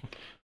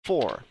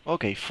 4.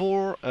 Okay,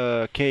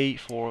 4k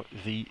for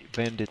the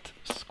Bandit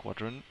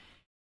Squadron.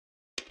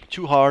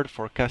 Too hard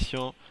for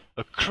Cassian.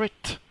 A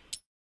crit!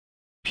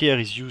 Pierre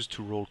is used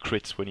to roll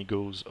crits when he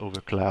goes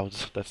over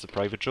clouds. That's a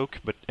private joke.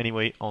 But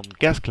anyway, on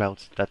gas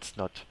clouds, that's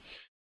not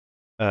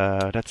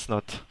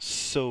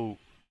so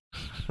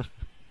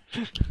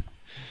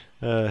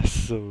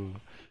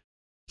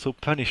so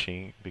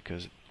punishing,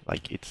 because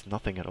like it's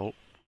nothing at all.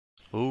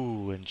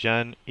 Oh, and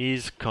Jan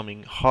is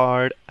coming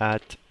hard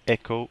at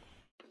Echo.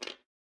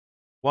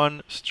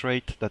 One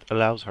straight that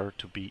allows her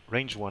to be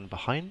range 1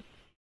 behind.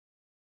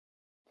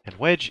 And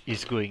Wedge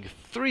is going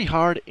 3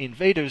 hard in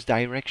Vader's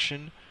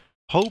direction,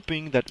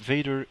 hoping that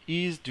Vader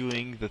is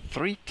doing the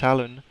 3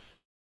 Talon.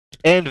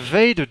 And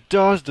Vader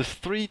does the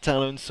 3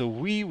 Talon, so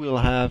we will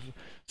have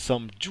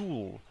some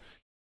duel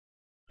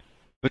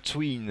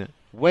between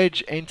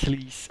Wedge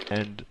Antilles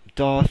and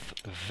Darth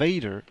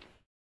Vader.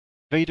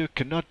 Vader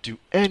cannot do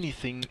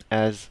anything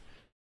as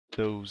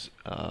those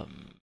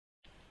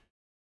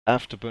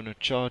afterburner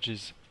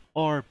charges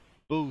are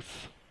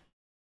both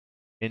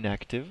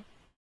inactive.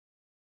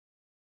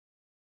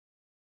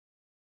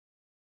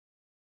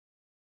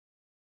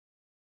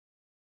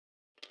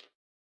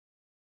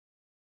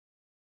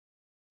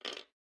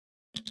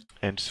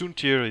 And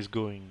Suntir is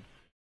going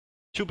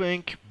to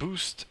bank,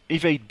 boost,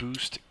 evade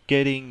boost,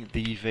 getting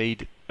the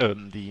evade,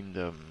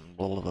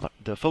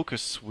 the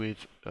focus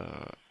with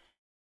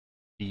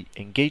the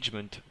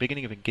engagement,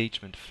 beginning of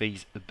engagement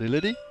phase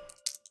ability.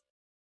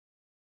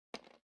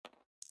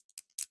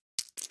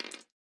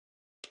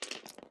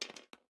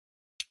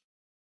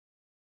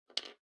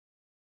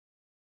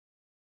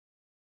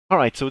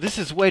 Alright, so this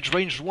is Wedge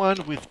range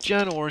 1 with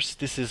Janors.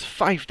 This is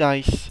 5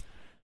 dice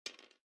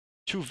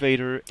to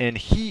Vader, and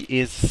he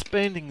is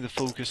spending the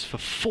focus for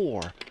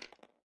 4.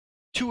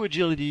 2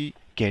 agility,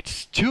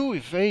 gets 2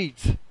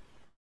 evades.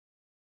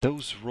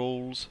 Those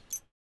rolls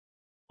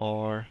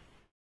are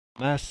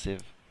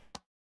massive.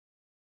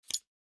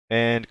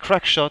 And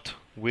Crackshot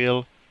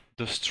will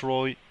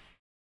destroy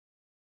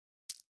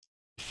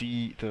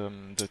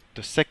the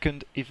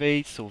second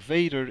evade, so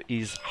Vader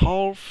is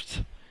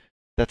halved.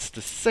 That's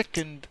the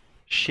second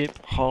ship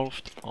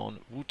halved on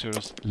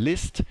Wouter's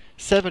list.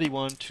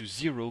 71 to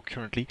 0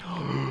 currently.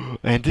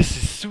 And this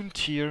is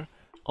Suntir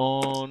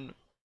on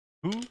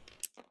who?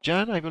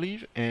 Jan, I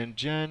believe. And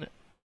Jan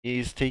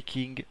is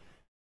taking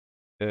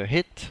a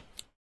hit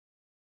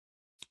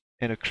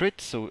and a crit,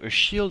 so a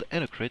shield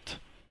and a crit.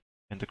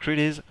 And the crit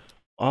is,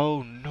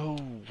 oh no,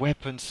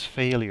 weapons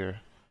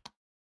failure.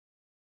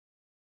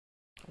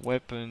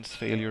 Weapons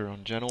failure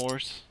on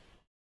Janors.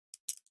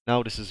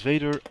 Now this is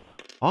Vader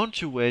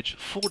onto Wedge,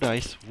 4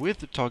 dice with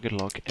the target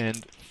lock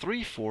and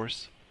 3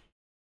 force.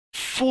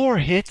 4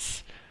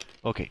 hits!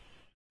 Okay,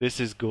 this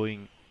is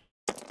getting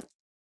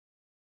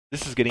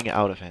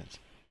out of hands.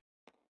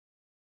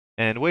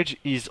 And Wedge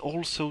is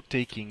also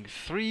taking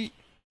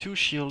 2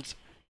 shields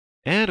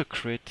and a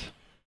crit.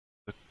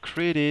 The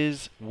crit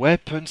is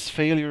weapons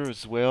failure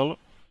as well.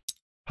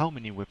 How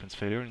many weapons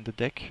failure in the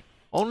deck?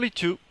 Only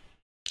 2.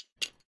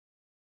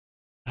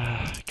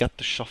 Got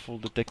to shuffle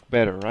the deck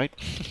better, right?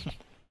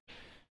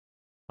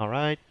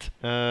 Alright,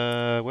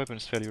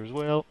 weapons failure as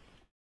well.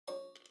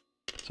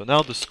 So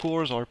now the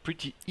scores are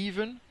pretty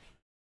even,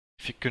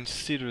 if you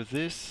consider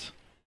this.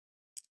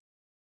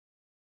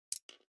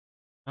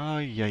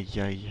 Ay, ay,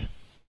 ay.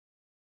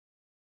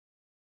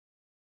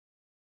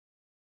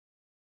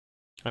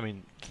 I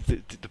mean,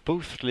 the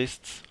both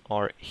lists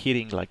are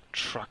hitting like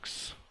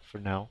trucks for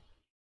now.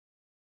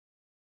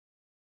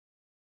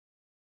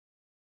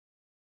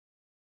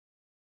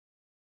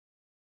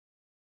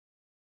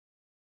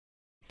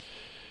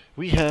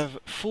 We have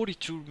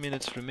 42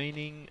 minutes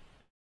remaining.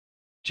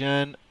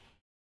 Jan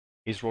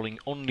is rolling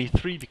only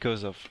 3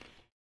 because of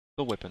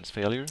the weapons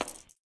failure.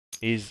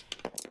 Is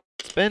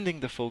spending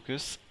the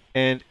focus,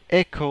 and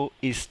Echo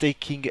is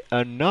taking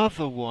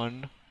another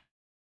one.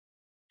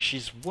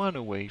 She's 1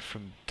 away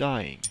from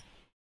dying.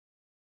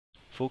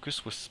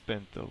 Focus was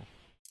spent though.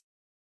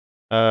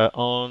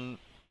 On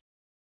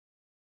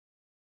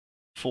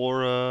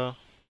for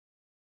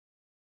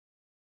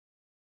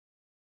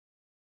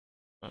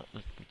let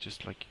me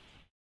just like.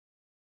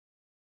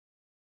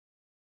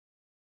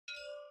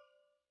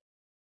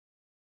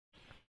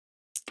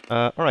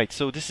 Alright,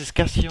 so this is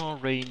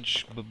Cassian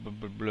range,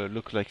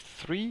 look like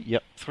 3,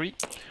 yep, 3,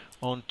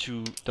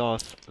 onto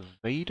Darth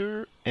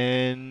Vader,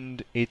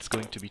 and it's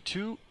going to be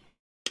 2.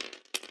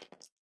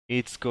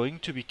 It's going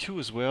to be 2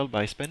 as well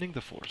by spending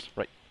the force,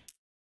 right.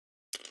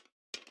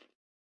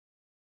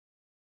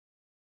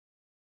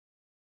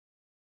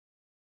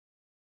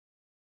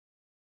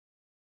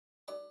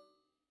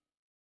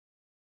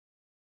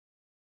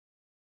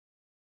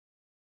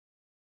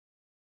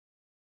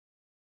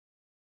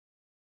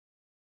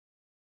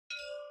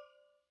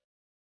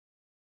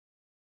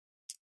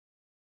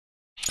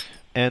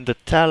 And the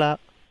Tala,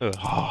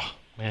 oh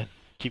man,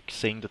 keep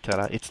saying the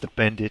Tala, it's the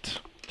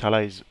Bandit.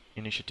 Tala is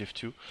initiative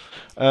 2.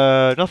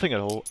 Nothing at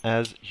all,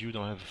 as you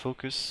don't have a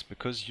focus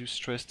because you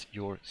stressed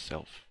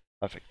yourself.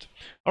 Perfect.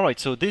 Alright,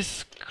 so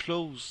this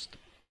closed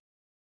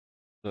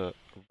the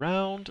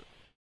round.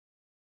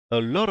 A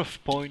lot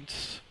of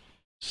points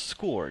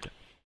scored.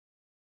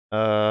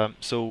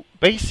 So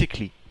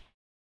basically,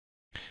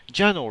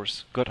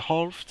 Janors got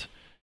halved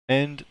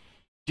and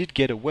did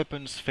get a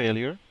weapons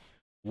failure.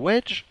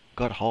 Wedge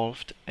got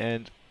halved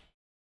and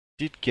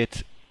did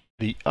get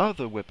the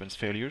other weapons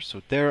failure,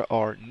 so there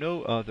are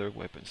no other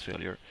weapons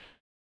failure.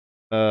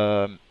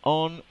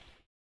 On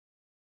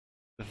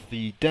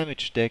the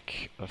damage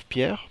deck of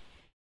Pierre.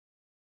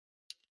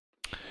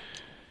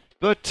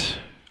 But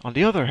on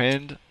the other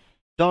hand,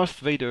 Darth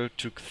Vader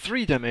took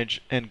 3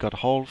 damage and got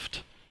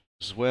halved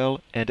as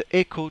well, and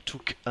Echo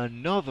took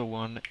another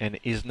one and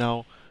is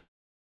now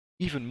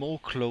even more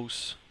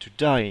close to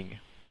dying.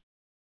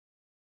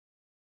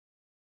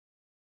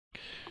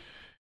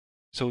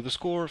 So the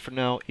score for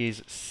now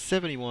is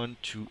 71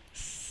 to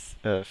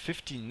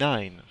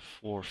 59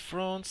 for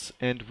France,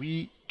 and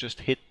we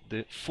just hit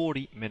the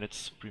 40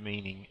 minutes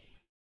remaining.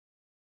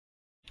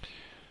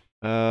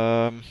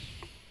 That's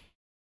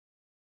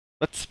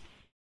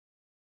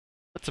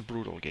a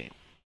brutal game.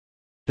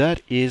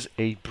 That is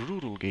a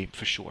brutal game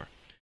for sure.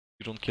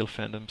 You don't kill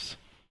fandoms.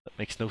 That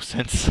makes no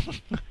sense.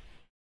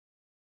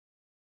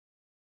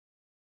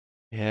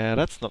 Yeah,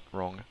 that's not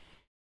wrong.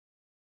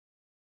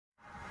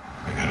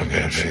 I got a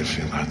bad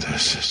feeling about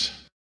this.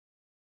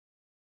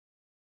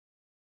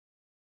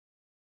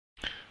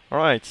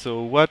 Alright,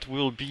 so what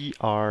will be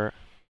our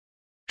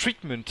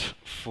treatment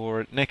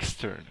for next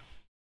turn?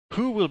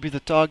 Who will be the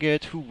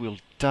target? Who will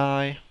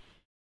die?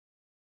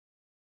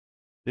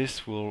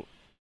 This will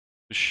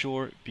for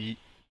sure be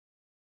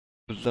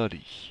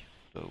bloody,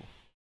 though.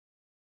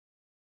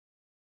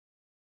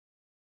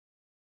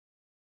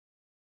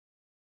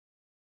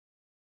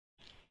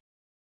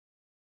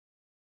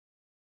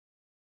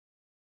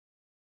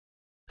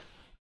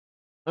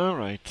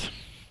 Alright.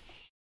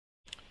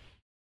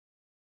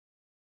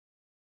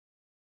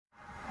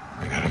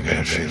 I got a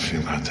bad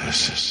feeling about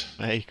this.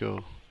 There you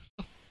go.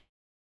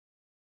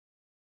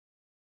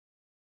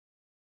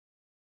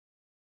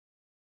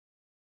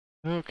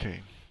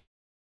 Okay.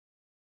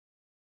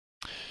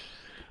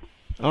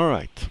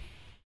 Alright.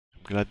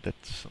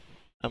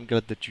 I'm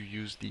glad that you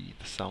used the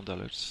sound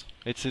alerts.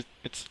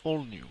 It's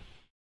all new.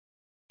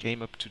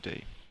 Came up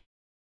today.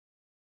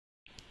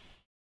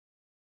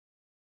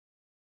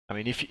 I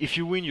mean, if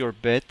you win your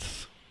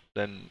bet,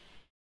 then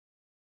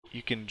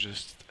you can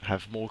just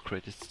have more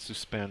credits to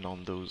spend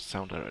on those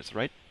sound alerts,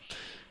 right?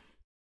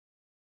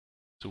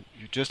 So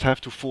you just have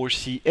to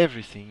foresee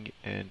everything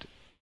and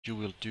you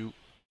will do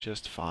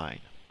just fine.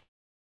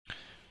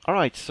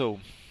 Alright, so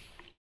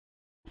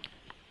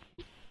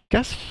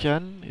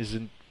Cassian is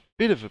in a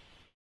bit of a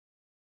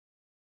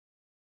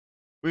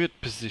weird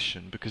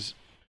position because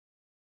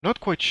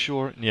not quite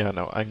sure. Yeah,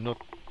 no, I'm not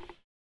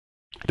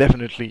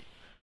definitely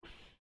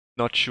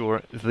not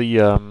sure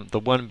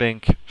the one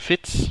bank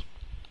fits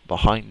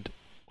behind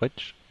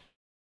Wedge.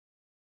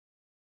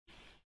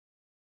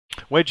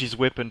 Wedge is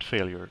weapon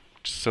failure,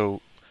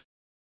 so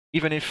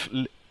even if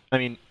I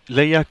mean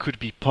Leia could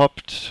be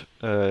popped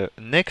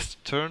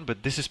next turn,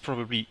 but this is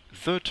probably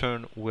the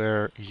turn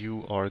where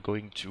you are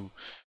going to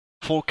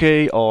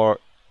 4K or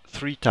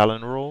 3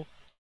 Talon roll.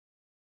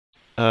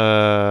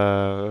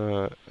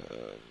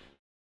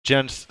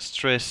 Jan's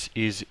stress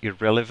is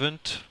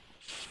irrelevant,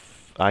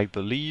 I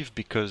believe,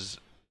 because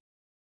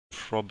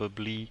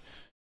probably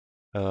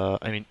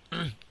Cassian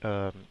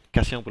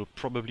will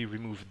probably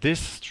remove this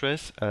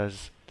stress,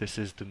 as this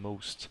is the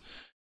most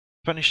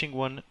punishing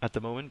one at the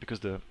moment,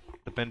 because the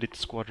bandit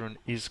squadron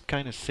is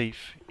kind of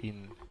safe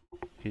in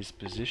his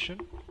position.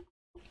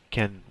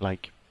 Can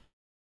like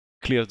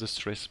clear the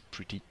stress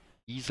pretty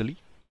easily.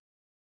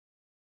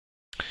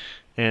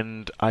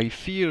 And I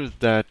fear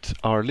that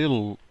our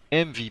little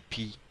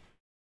MVP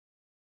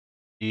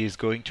is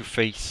going to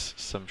face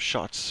some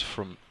shots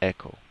from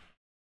Echo.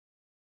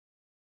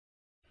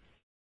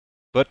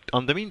 But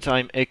on the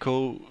meantime,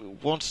 Echo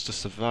wants to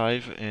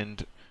survive,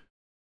 and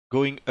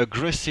going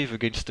aggressive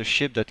against a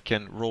ship that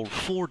can roll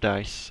 4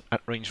 dice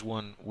at range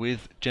 1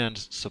 with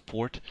Jan's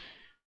support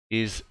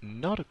is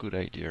not a good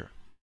idea.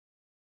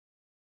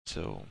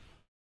 So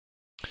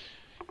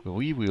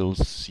we will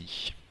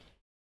see.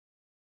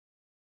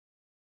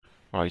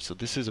 Alright, so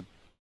this is a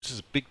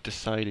big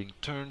deciding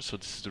turn, so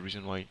this is the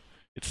reason why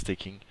it's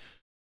taking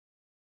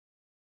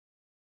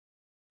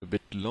a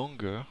bit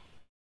longer.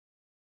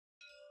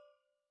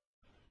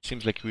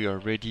 Seems like we are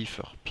ready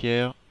for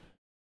Pierre.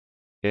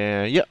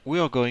 Yeah, we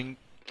are going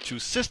to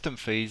system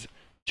phase,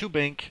 to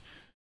bank,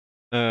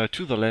 to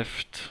the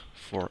left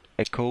for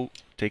Echo,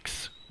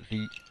 takes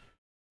the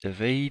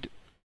evade.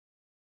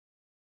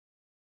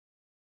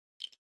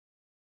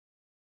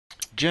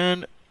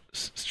 Jan's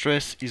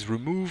stress is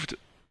removed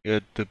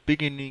at the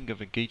beginning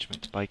of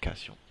engagement by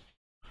Cassian,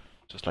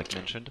 just like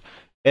mentioned.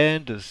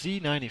 And the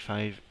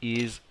Z95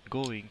 is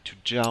going to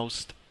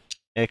joust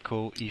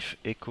Echo if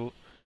Echo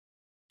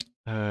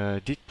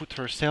did put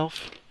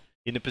herself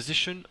in a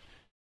position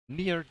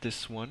near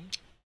this one.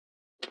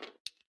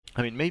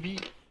 I mean, maybe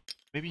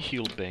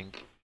he'll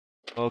bank.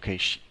 Okay,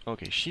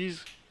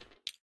 she's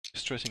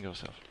stressing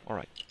herself. All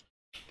right.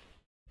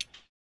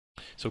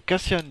 So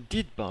Cassian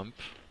did bump.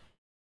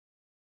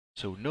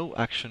 So no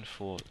action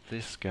for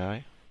this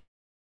guy.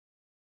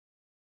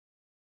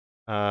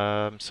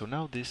 So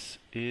now this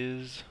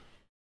is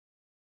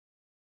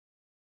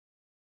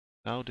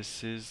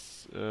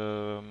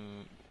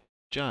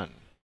Jan.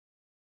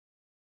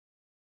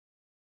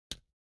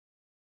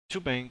 Two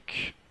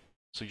bank.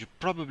 So you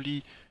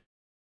probably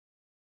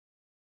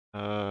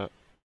yeah,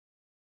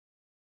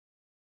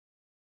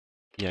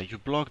 you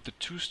block the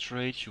two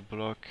straight, you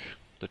block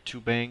the two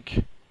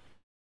bank.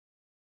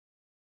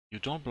 You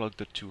don't block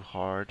the two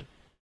hard,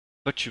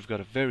 but you've got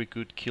a very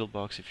good kill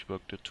box if you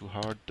block the two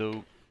hard,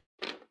 though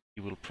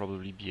you will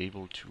probably be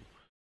able to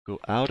go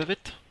out of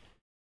it.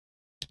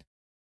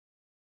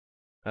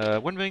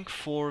 One bank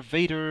for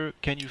Vader.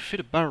 Can you fit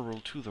a barrel roll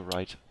to the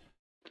right?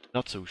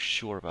 Not so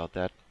sure about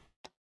that.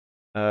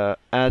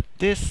 At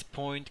this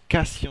point,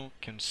 Cassian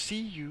can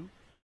see you.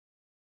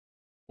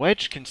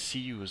 Wedge can see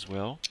you as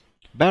well.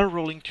 Barrel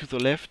rolling to the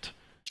left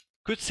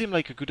could seem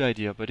like a good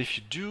idea, but if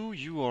you do,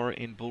 you are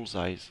in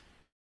bullseyes.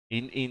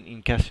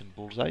 In Cassian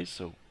bullseyes,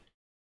 so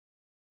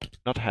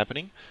not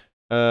happening.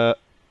 And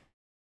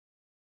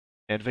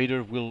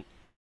Vader will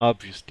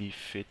obviously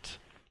fit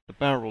the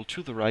barrel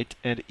to the right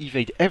and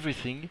evade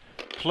everything,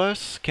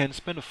 plus can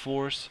spend a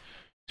force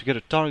to get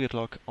a target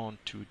lock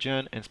onto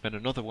Jan and spend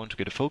another one to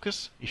get a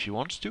focus, if he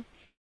wants to.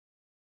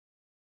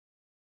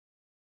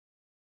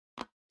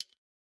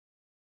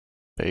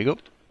 There you go.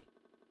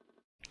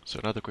 So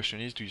now the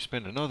question is, do you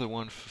spend another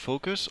one for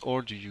focus,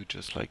 or do you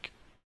just like...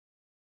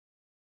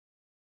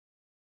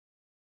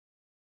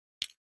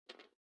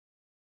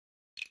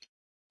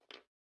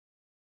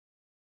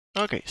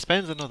 Okay,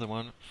 spends another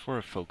one for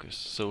a focus.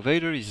 So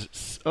Vader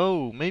is...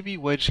 Oh, maybe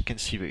Wedge can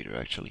see Vader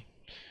actually.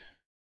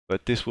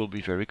 But this will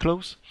be very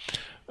close.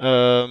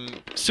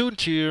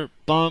 Wouter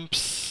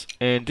bumps,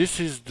 and this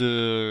is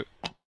the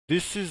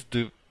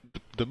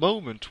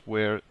moment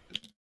where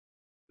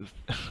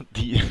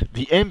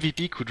the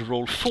MVP could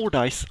roll 4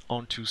 dice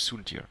onto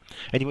Wouter.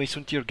 Anyway,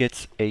 Wouter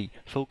gets a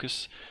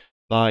focus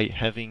by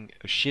having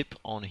a ship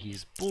on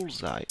his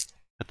bullseye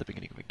at the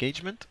beginning of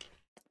engagement.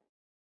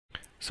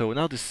 So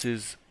now this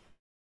is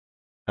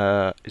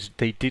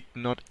they did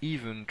not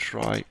even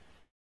try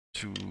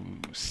to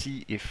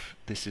see if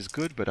this is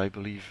good, but I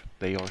believe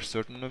they are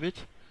certain of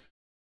it.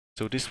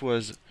 So this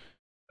was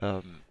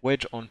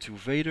wedge onto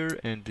Vader,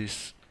 and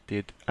this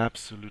did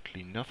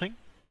absolutely nothing.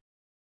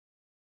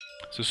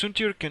 So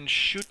Wouter can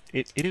shoot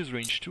it. It is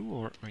range 2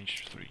 or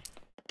range 3?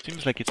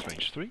 Seems like it's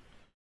range 3.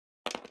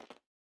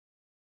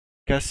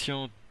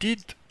 Cassian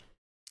did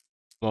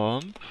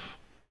bump,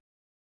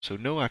 so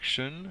no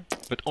action,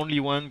 but only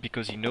one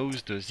because he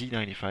knows the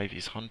Z95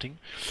 is hunting.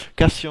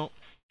 Cassian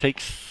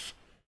takes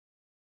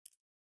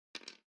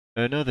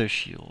another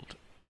shield.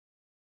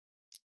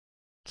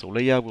 So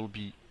Leia will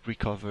be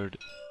recovered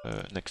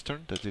next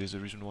turn. That is the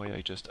reason why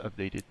I just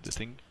updated the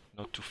thing,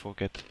 not to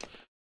forget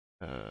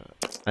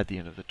at the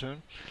end of the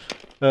turn.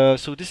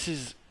 So this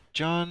is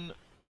John.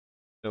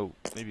 No,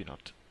 maybe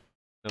not.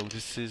 No,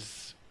 this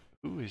is...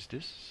 Who is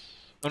this?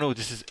 Oh no,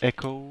 this is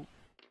Echo.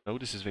 No,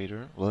 this is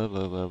Vader. Blah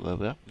blah blah blah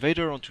blah.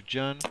 Vader onto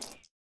Jan.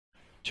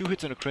 2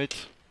 hits and a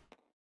crit.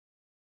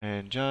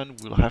 And Jan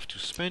will have to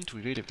spend to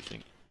evade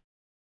everything.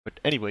 But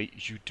anyway,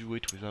 you do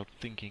it without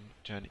thinking.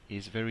 Jan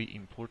is very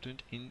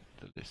important in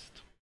the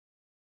list.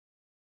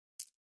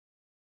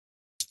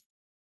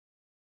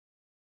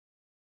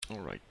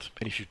 Alright,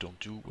 and if you don't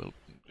do, well,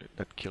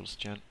 that kills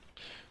Jan.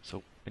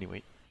 So,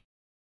 anyway.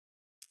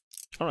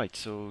 Alright,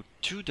 so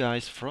 2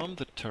 dice from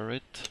the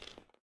turret.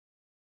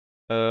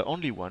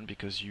 Only one,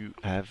 because you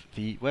have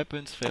the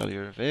weapons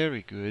failure.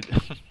 Very good.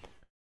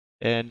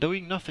 And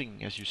doing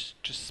nothing, as you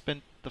just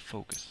spent the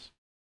focus.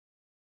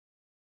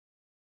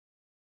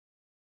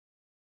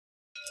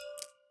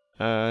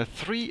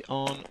 3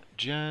 on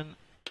Jan,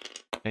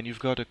 and you've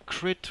got a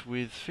crit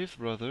with Fifth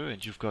Brother,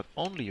 and you've got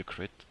only a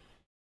crit.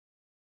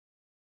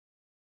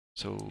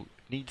 So,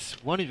 needs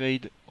 1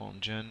 evade on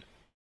Jan.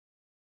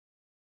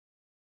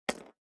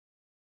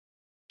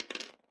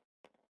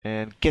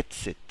 And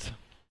gets it.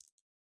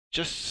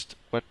 Just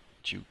what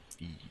you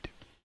need.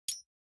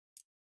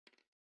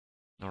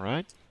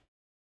 Alright.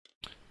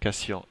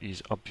 Cassian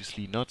is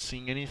obviously not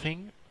seeing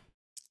anything.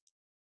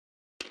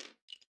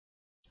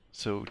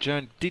 So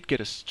Jan did get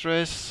a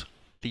stress.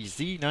 The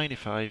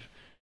Z95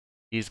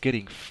 is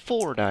getting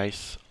 4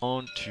 dice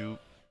onto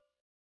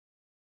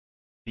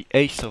the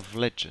Ace of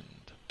Legend.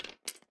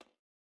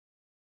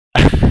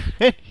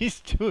 And he's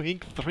doing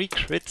 3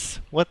 crits.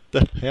 What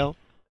the hell?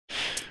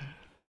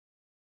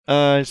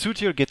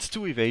 Wouter gets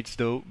 2 evades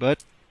though,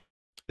 but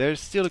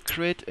there's still a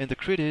crit, and the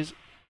crit is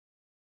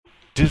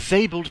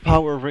disabled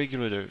power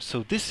regulator.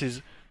 So this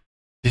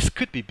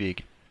could be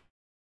big.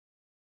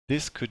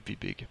 This could be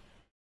big.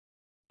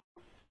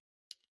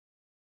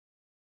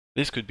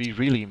 This could be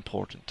really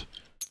important.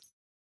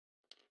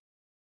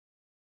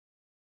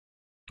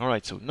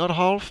 Alright, so not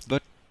half,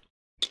 but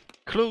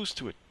close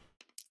to it.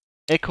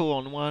 Echo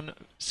on 1,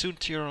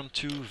 Suntir on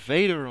 2,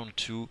 Vader on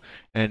 2,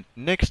 and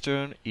next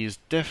turn is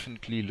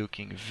definitely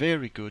looking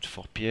very good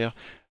for Pierre,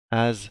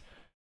 as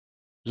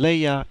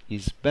Leia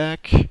is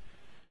back.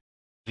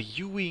 The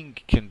U-Wing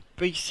can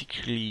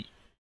basically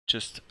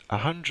just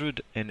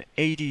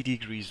 180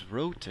 degrees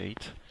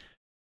rotate.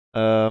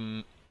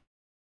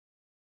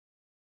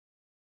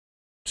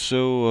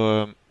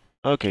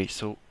 Okay,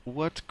 so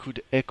what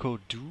could Echo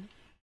do?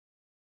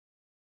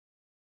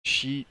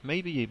 She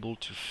may be able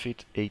to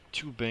fit a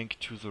 2-bank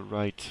to the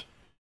right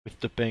with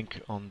the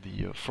bank on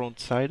the front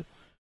side,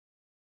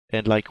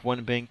 and like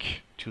 1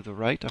 bank to the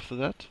right after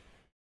that.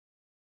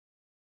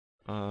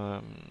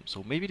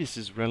 So maybe this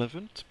is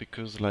relevant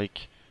because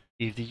like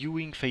if the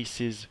U-Wing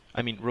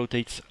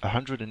rotates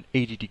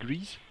 180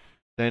 degrees,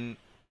 then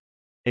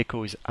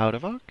Echo is out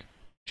of arc,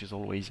 which is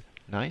always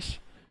nice.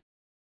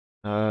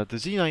 The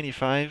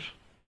Z95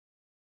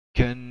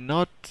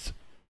 cannot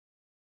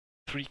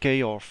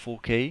 3K or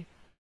 4K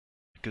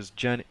because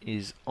Jan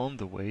is on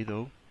the way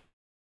though.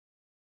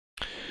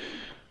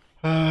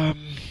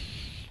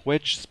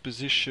 Wedge's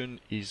position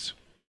is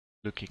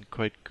looking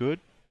quite good,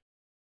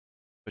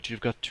 but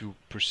you've got to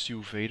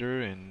pursue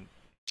Vader and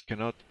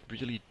cannot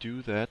really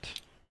do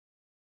that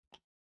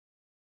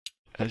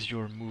as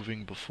you're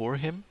moving before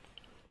him.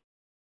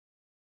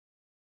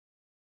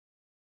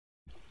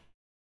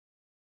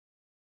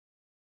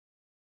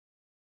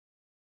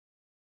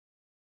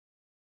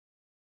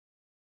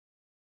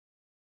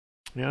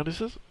 Yeah,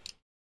 this is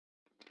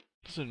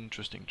an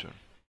interesting turn.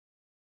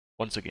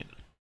 Once again.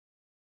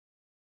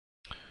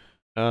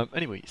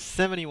 Anyway,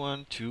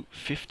 71 to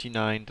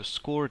 59. The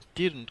score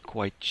didn't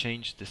quite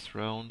change this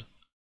round,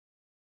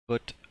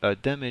 but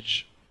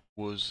damage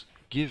was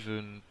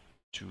given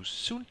to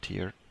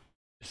Suntir.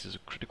 This is a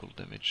critical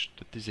damage.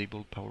 The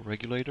disabled power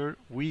regulator.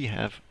 We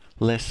have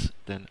less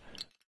than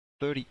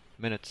 30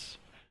 minutes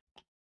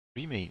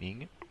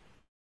remaining.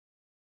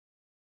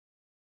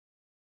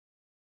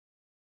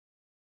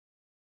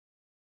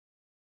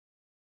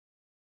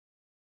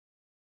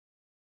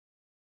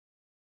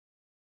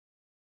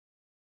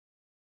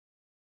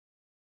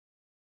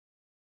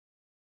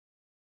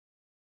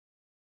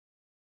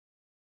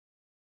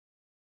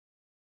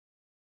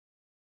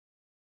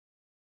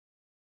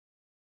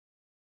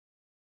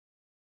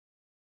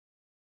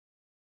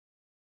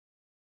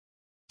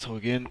 So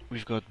again,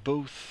 we've got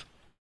both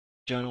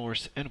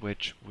Janor's and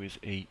Wedge with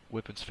a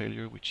weapons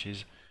failure, which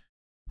is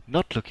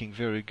not looking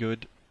very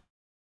good.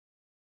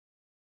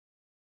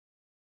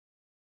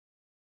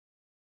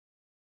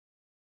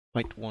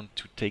 Might want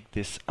to take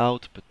this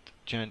out, but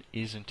Jan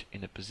isn't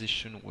in a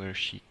position where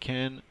she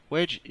can.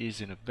 Wedge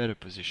is in a better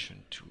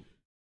position to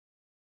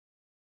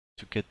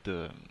get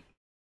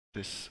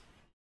this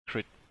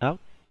crit out,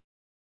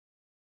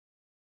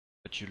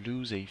 but you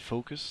lose a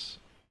focus.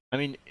 I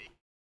mean,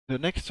 the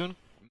next turn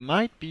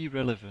might be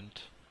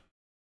relevant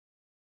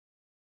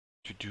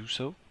to do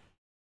so,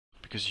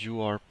 because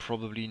you are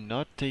probably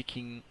not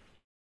taking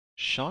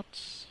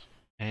shots,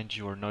 and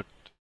you are not,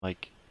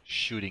 like,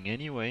 shooting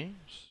anyway,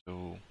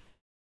 so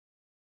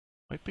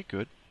might be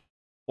good.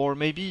 Or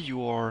maybe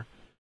you are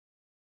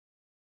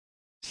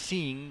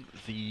seeing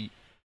the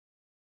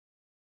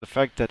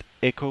fact that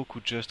Echo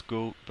could just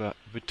go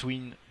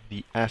between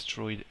the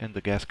asteroid and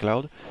the gas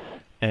cloud,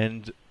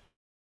 and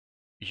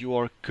you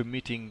are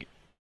committing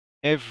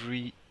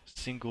every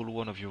single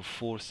one of your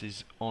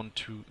forces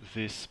onto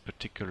this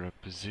particular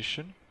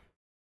position,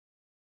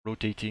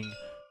 rotating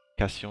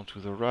Cassian to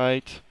the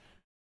right,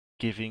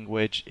 giving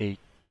Wedge a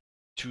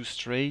 2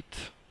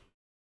 straight.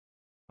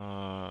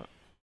 Could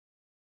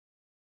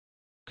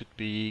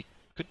be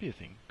a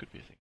thing.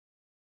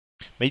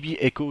 Maybe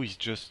Echo is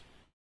just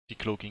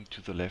decloaking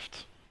to the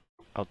left,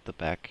 out the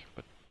back,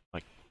 but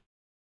like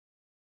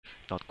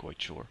not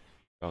quite sure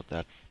about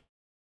that.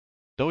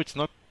 Though it's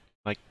not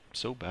like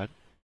so bad.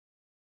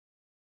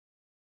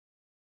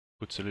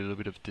 Puts a little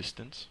bit of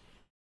distance.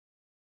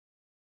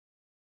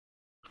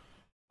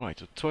 Right,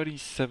 so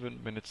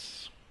 27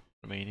 minutes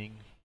remaining.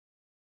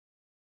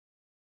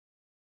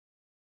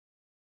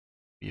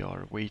 We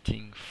are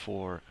waiting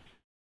for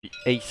the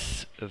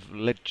Ace of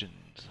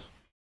Legends.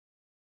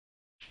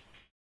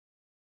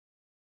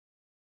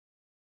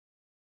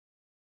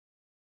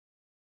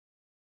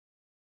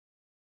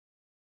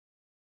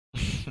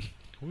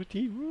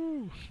 Woody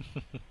woo!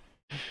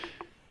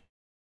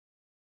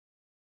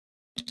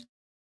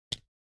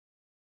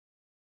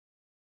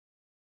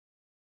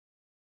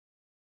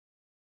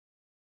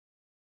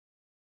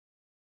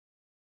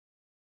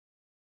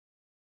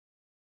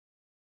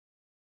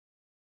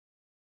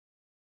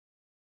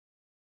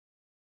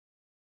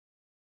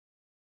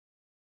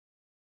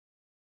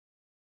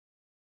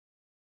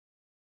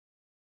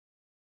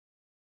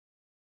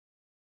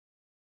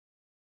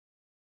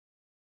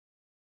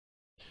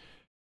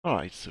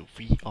 Alright, so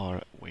we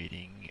are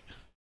waiting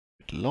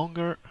a bit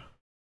longer.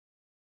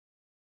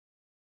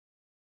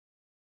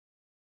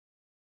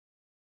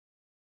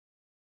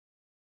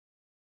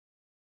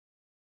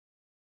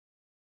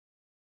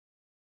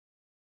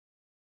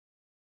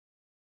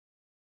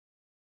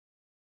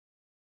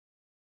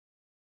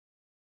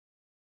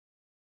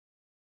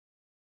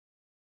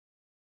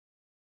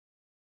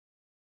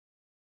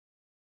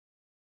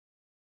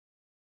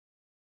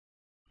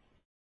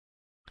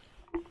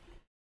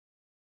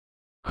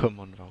 Come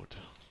on,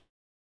 Wouter.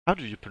 How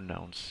do you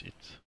pronounce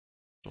it?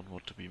 Don't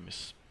want to be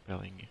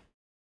misspelling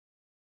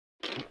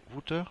it.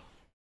 Wouter?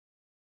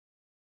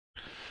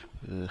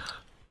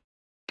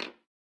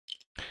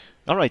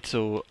 Alright,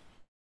 so...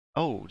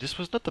 Oh, this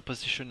was not the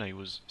position I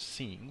was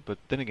seeing, but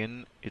then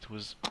again, it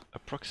was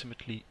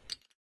approximately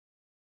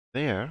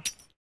there.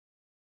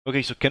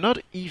 Okay, so cannot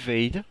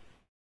evade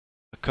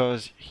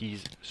because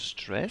he's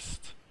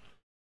stressed.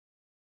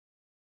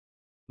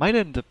 Might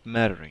end up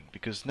mattering,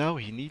 because now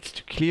he needs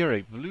to clear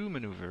a blue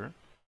maneuver.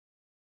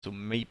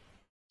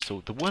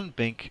 So the one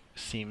bank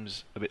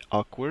seems a bit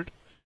awkward.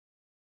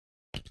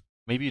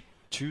 Maybe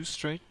two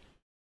straight?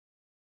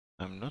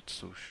 I'm not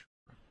so sure.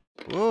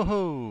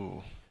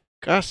 Whoa!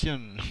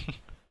 Cassian!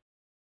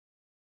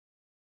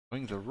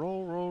 Going the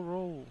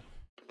roll.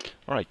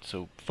 Alright,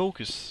 so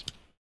focus.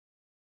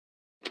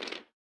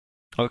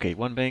 Okay,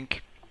 one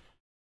bank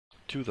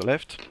to the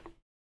left.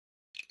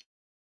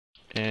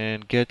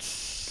 And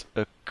gets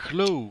a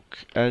cloak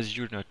as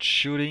you're not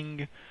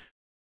shooting.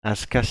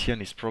 As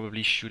Cassian is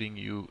probably shooting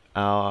you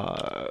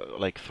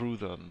like through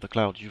the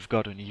cloud. You've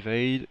got an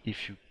evade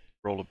if you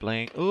roll a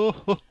blank.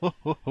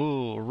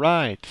 Oh,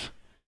 right.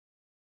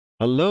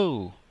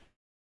 Hello.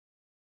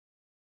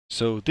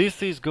 So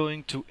this is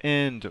going to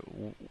end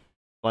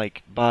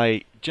like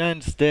by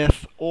Jan's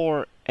death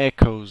or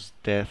Echo's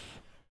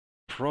death.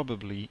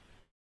 Probably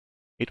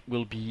it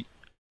will be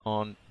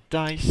on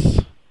dice.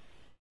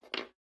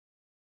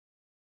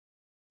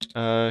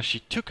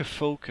 She took a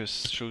focus,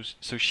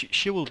 so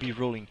she will be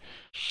rolling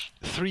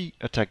 3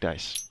 attack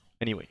dice.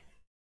 Anyway.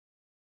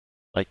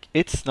 Like,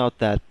 it's not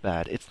that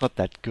bad. It's not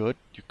that good.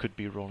 You could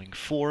be rolling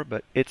 4,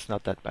 but it's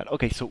not that bad.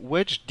 Okay, so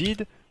Wedge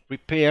did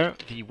repair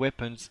the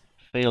weapon's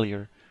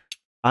failure.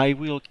 I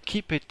will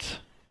keep it...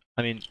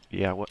 I mean,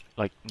 yeah, what?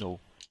 Like, no.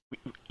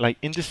 Like,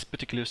 in this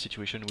particular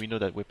situation, we know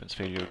that weapon's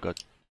failure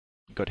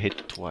got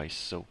hit twice,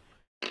 so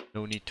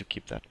no need to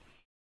keep that.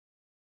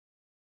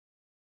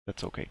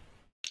 That's okay.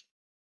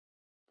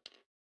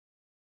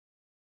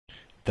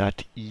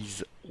 That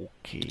is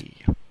okay.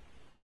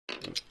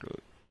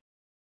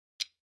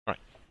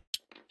 Alright.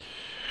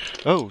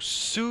 Oh,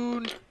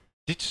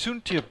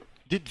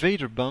 did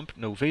Vader bump?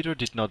 No, Vader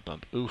did not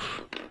bump.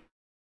 Oof.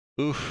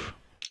 Oof.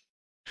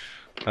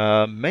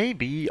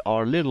 Maybe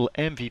our little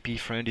MVP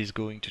friend is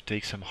going to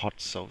take some hot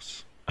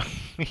sauce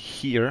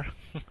here.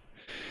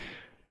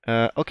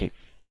 Okay.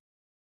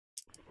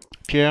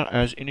 Pierre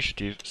has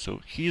initiative,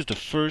 so he's the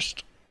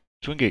first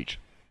to engage.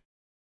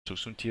 So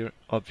Suntir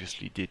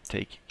obviously did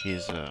take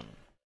his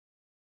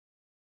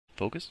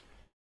focus.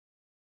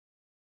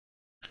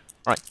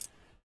 Right.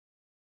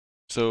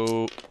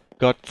 So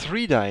got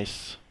 3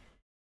 dice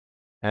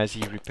as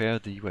he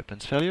repaired the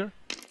weapon's failure.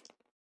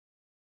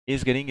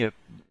 Is getting a...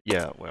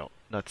 yeah, well,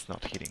 that's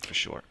not hitting for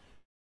sure.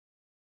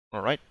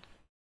 Alright.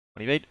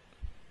 One evade.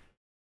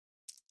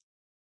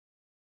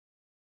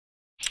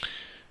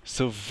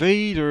 So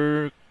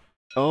Vader...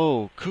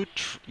 oh, could...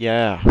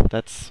 yeah,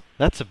 that's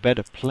a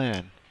better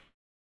plan.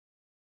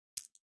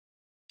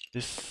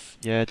 This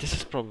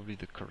is probably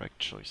the correct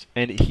choice.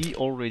 And he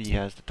already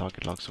has the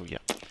target lock, so yeah.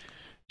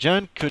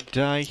 Jan could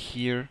die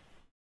here.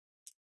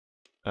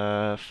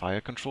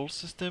 Fire control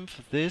system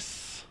for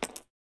this.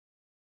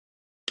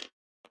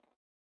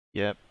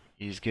 Yep,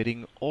 he's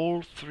getting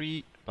all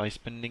 3 by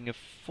spending a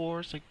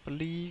force, I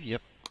believe.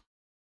 Yep.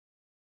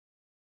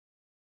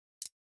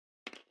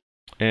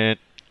 And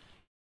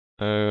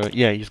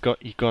yeah, he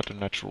got a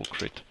natural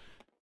crit.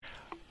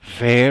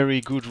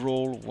 Very good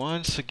roll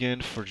once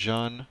again for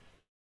John.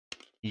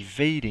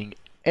 Evading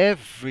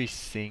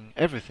everything.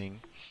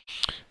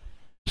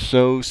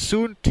 So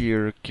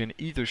Suntir can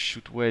either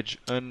shoot Wedge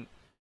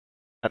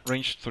at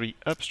range 3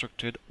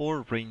 obstructed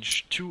or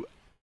range 2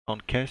 on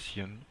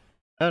Cassian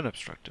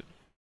unobstructed.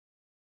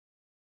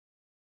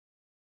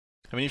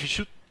 I mean, if you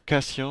shoot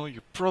Cassian, you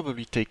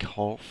probably take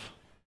half.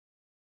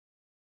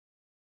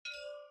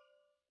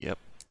 Yep,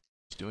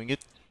 he's doing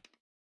it.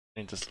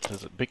 And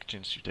there's a big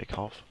chance you take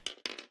half.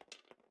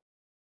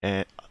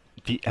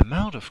 The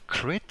amount of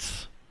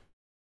crits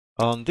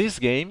on this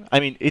game, I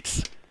mean,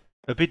 it's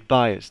a bit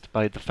biased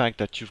by the fact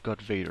that you've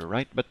got Vader,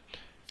 right? But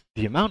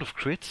the amount of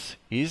crits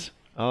is,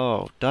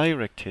 oh,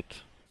 direct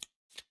hit.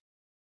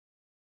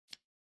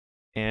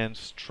 And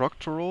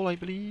structural, I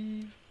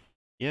believe?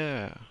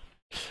 Yeah.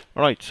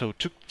 Alright, so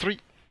took 3.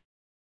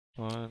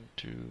 1,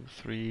 2,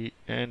 3,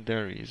 and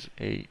there is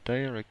a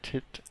direct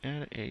hit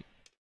and a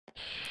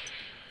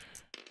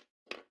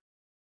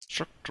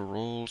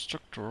structural,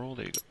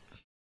 there you go.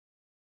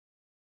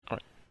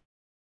 Alright.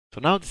 So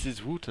now this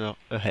is Wouter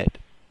ahead.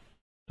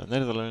 The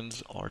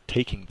Netherlands are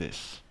taking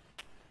this.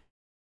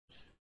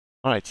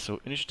 Alright, so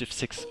initiative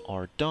 6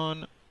 are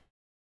done.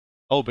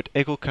 Oh, but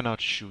Echo cannot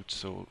shoot,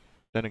 so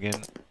then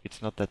again,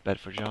 it's not that bad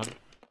for John.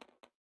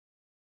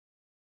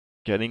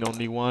 Getting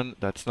only 1,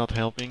 that's not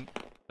helping.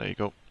 There you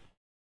go.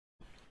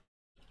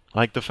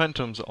 Like, the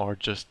Phantoms are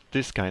just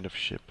this kind of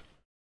ship.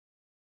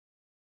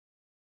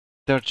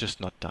 They're just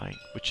not dying,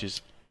 which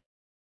is...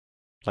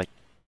 like...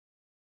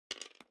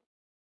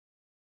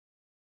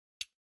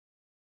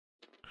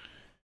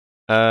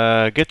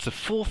 Gets a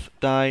 4th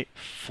die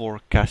for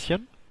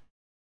Cassian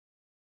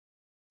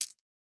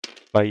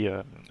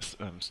by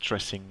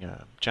stressing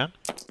Jan.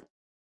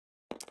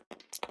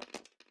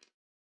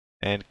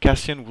 And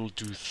Cassian will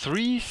do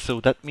 3, so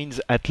that means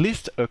at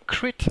least a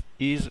crit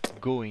is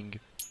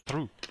going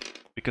through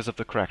because of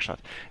the crack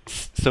shot.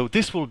 So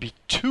this will be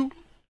 2,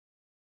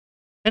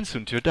 and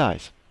Suntir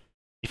dies.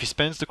 If he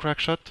spends the crack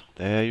shot,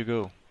 there you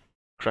go.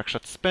 Crack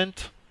shot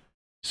spent,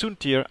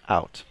 Suntir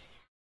out.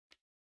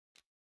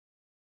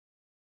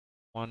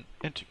 1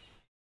 and 2.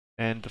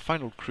 And the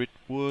final crit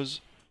was...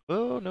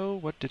 Oh no,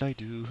 what did I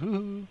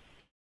do?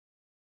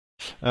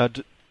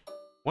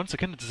 Once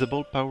again, a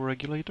disabled power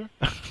regulator.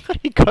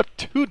 He got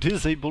 2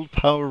 disabled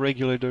power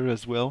regulator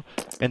as well.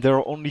 And there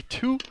are only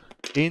 2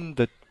 in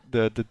the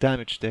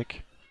damage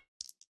deck.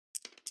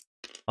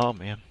 Oh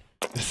man,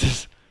 this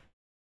is...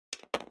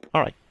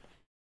 Alright.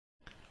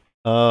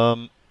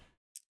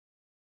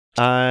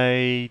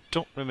 I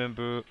don't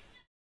remember...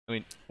 I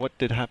mean, what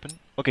did happen?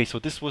 Okay, so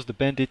this was the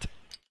bandit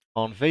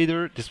on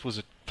Vader. This was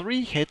a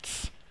 3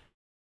 hits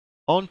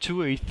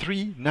onto a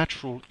 3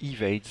 natural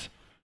evades.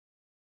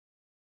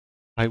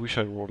 I wish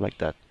I rolled like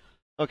that.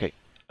 Okay,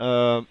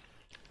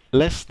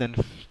 less than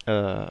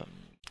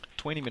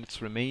 20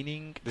 minutes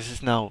remaining. This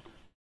is now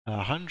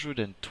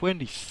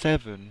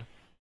 127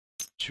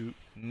 to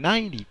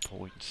 90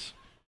 points.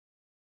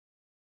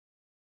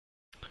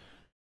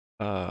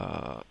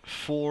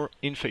 4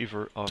 in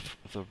favor of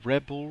the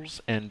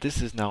rebels, and this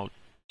is now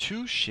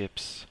 2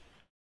 ships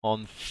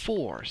on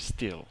 4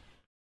 still.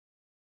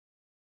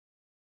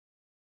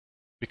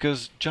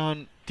 Because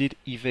John did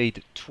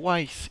evade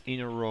twice in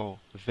a row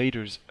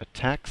Vader's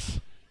attacks,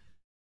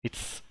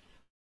 it's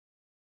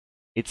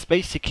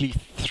basically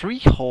 3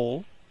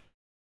 hull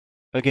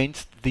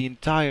against the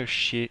entire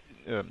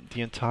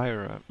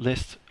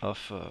list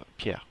of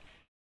Pierre.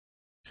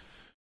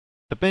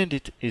 The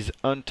bandit is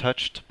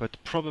untouched,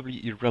 but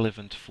probably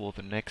irrelevant for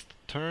the next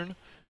turn.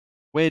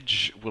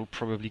 Wedge will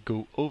probably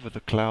go over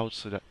the cloud,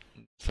 so that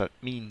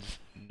means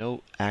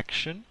no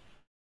action.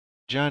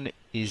 Jan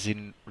is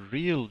in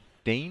real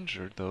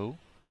danger though,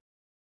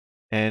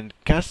 and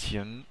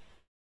Cassian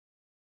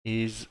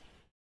is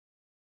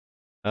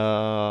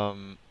yeah,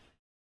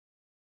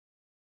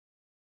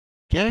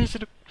 he's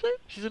in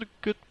a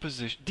good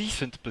position,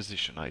 decent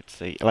position, I'd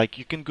say. Like,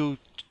 you can go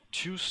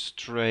 2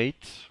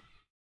 straight,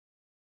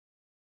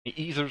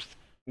 either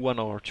 1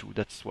 or 2.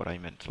 That's what I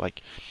meant.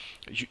 Like,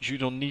 you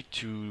don't need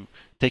to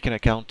take into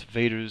account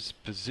Vader's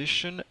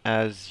position,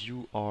 as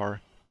you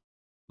are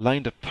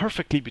lined up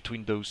perfectly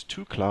between those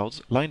 2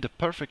 clouds, lined up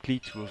perfectly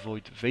to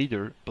avoid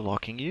Vader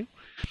blocking you.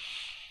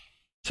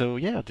 So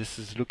yeah, this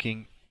is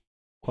looking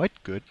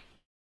quite good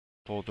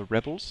for the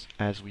rebels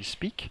as we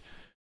speak.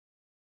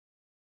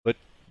 But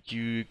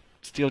you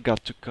still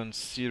got to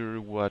consider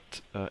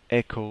what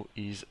Echo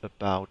is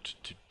about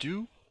to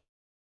do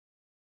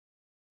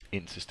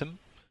in system.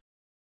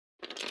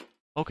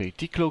 Okay,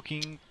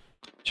 decloaking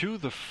to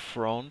the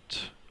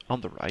front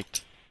on the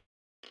right.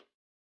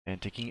 And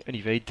taking an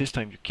evade. This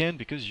time you can,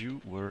 because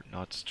you were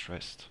not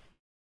stressed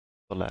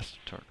the last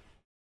turn.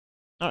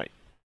 Alright.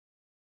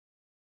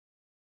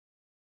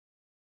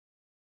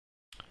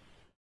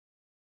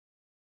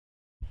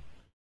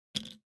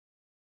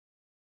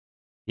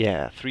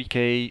 Yeah,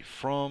 3k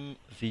from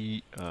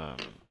the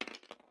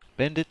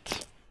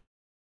bandit.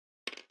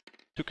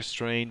 Took a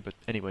strain, but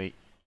anyway,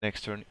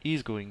 next turn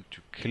is going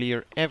to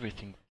clear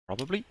everything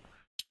probably.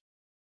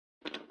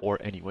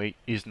 Or anyway,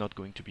 is not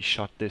going to be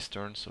shot this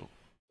turn, so...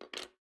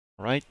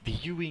 Alright, the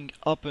U-wing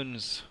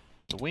opens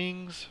the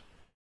wings,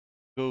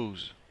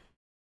 goes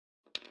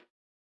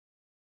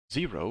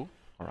 0,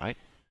 alright.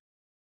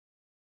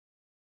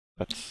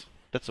 That's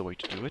the way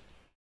to do it.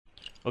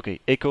 Okay,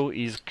 Echo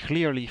is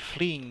clearly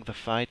fleeing the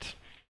fight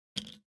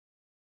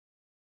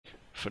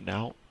for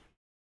now.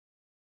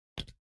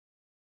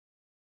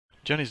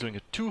 Jan is doing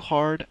it too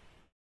hard.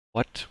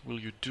 What will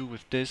you do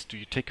with this? Do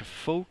you take a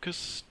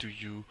focus? Do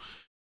you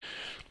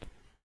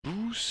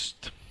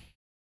boost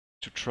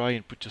to try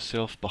and put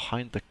yourself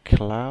behind the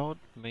cloud,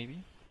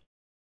 maybe?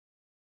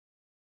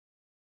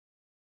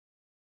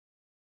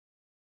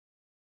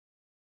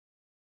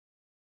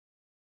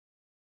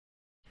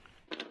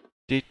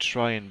 Did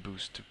try and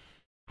boost to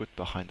put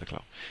behind the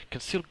cloud. Can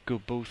still go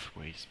both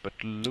ways, but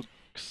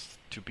looks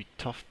to be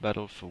tough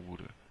battle for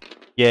Wouter.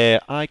 Yeah,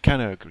 I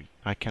kinda agree.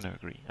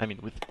 I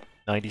mean, with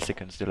 90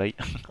 seconds delay,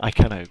 I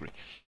kinda agree.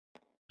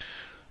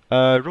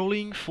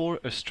 Rolling for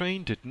a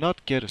strain, did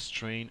not get a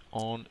strain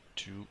on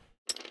to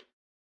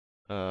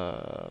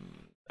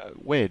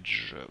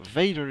Wedge.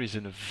 Vader is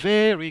in a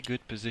very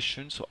good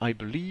position, so I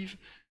believe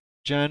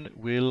Jan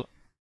will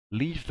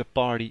leave the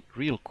party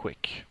real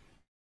quick.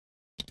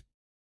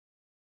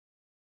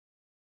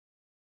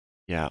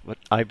 Yeah, but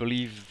I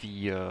believe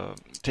the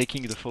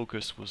taking the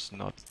focus was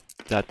not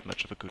that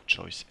much of a good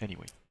choice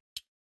anyway.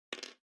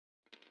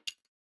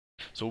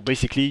 So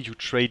basically you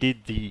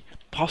traded the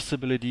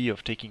possibility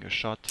of taking a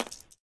shot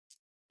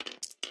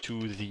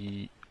to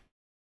the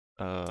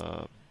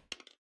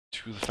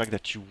fact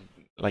that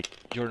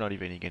you're not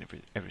evading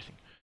everything.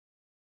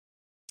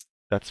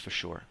 That's for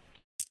sure.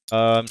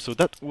 So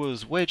that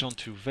was Wedge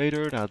onto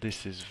Vader. Now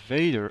this is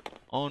Vader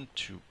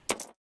onto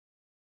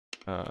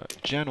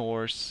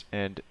Janor's,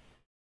 and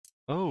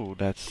oh,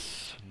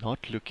 that's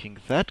not looking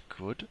that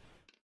good.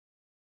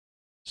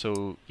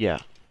 So yeah,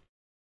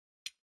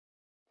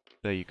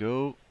 there you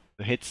go.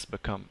 The hit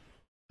becomes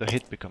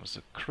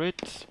a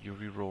crit. You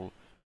reroll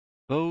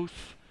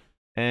both,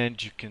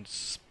 and you can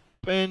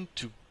spend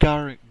to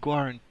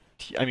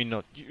guarantee. I mean,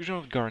 not you're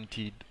not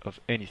guaranteed of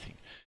anything,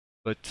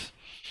 but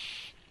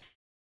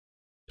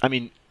I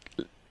mean,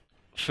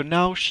 for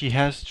now she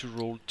has to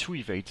roll 2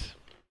 evades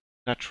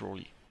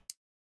naturally.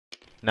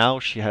 Now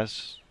she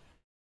has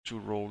to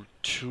roll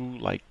 2,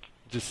 like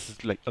this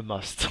is like a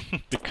must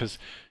because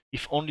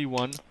if only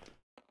one,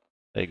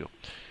 there you go.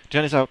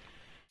 Jan is out.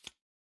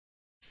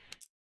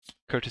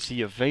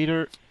 Courtesy of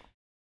Vader.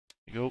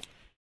 There you go.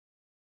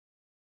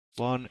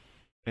 1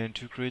 and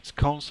 2 crits.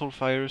 Console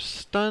fire,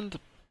 stunned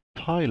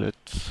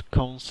pilot.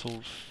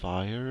 Console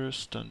fire,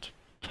 stunned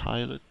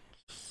pilot.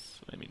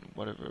 I mean,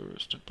 whatever,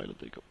 stunned pilot,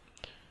 there you go.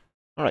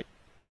 Alright.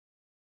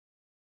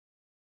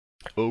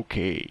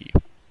 Okay.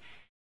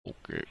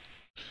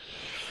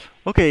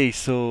 Okay,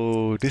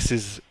 so this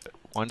is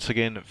once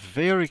again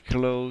very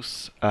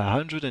close.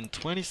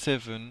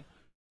 127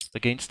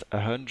 against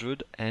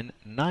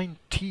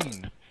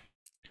 119.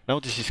 Now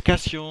this is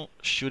Cassian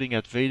shooting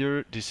at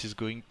Vader. This is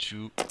going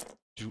to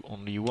do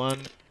only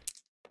 1.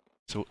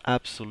 So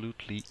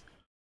absolutely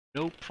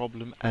no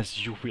problem,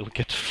 as you will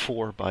get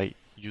 4 by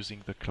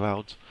using the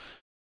clouds.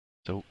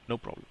 So no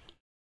problem.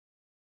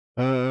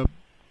 The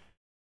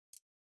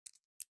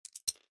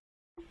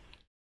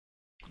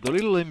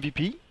little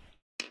MVP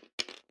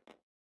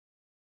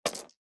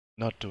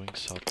not doing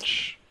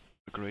such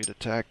a great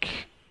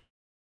attack.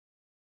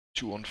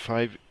 2 on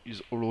 5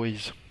 is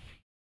always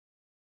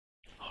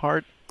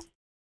hard.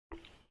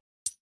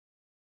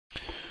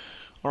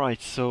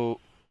 Alright, so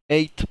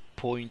 8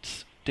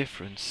 points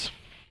difference.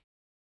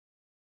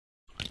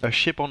 A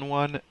ship on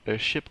 1, a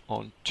ship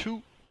on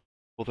 2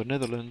 for the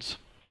Netherlands.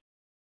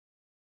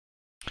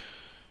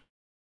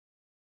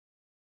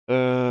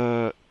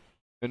 An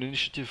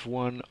initiative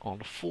 1 on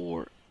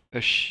 4,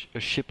 a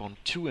ship on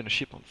 2 and a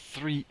ship on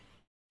 3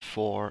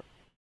 for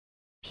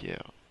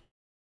Pierre.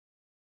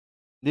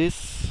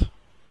 This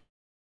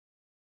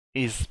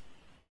is,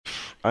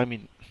 I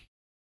mean,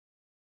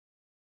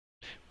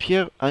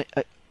 Pierre, I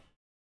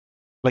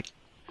like,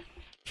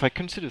 if I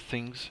consider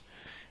things,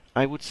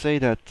 I would say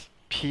that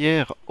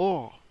Pierre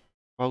or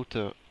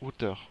Wouter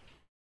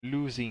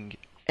losing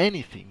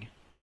anything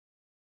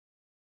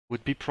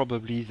would be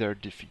probably their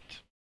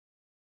defeat.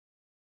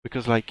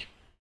 Because like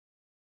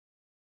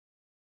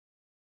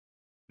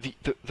the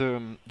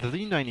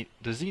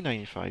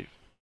Z95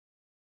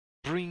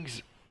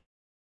 brings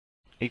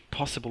a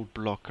possible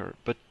blocker,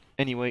 but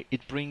anyway,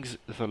 it brings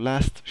the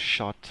last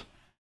shot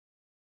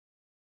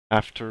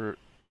after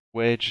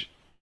Wedge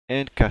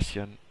and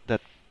Cassian that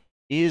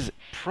is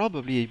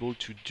probably able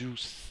to do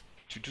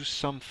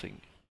something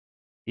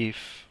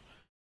if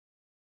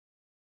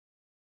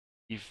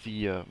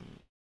the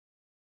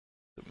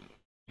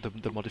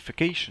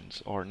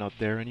modifications are not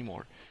there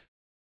anymore.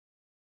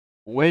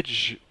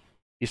 Wedge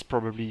is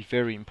probably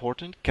very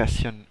important,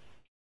 Cassian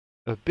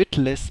a bit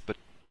less, but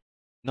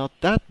not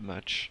that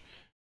much.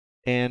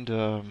 And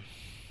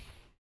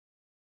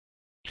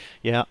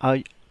yeah,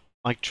 I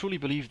truly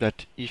believe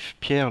that if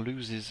Pierre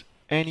loses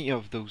any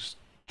of those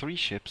 3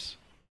 ships,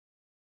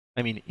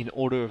 I mean in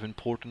order of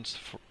importance,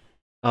 for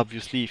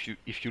obviously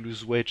if you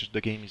lose Wedge,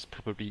 the game is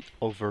probably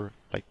over,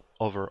 like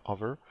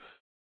over.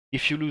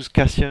 If you lose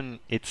Cassian,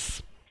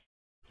 it's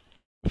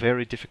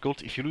very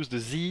difficult. If you lose the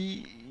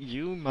Z,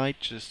 you might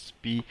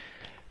just be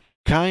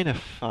kind of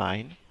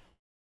fine.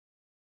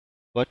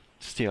 But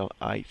still,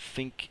 I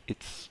think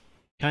it's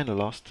kind of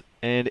lost.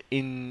 And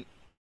in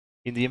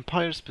the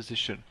Empire's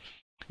position,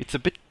 it's a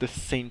bit the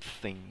same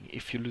thing.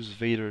 If you lose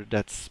Vader,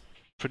 that's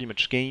pretty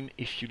much game.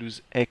 If you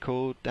lose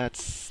Echo,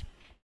 that's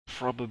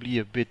probably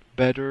a bit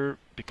better,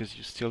 because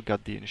you still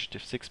got the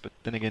initiative 6, but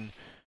then again,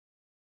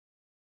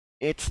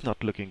 it's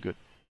not looking good.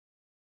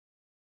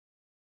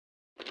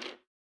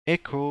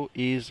 Echo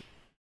is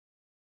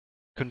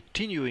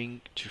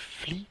continuing to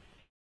flee.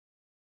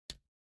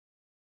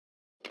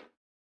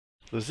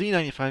 The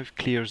Z95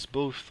 clears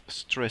both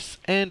stress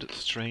and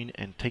strain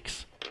and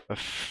takes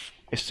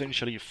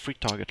essentially a free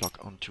target lock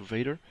onto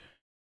Vader.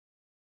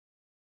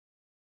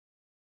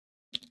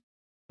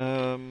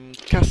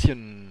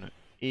 Cassian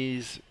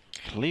is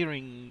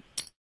clearing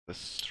the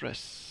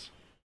stress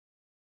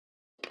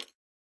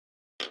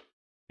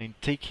and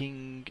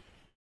taking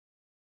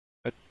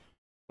a...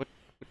 What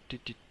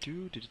did it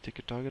do? Did it take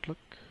a target lock?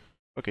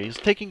 Okay, he's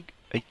taking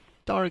a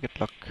target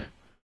lock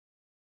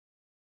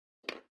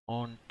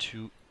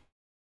onto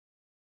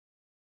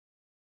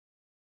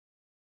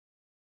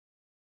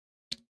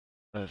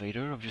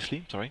Vader,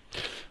 obviously. Sorry,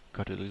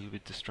 got a little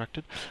bit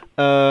distracted.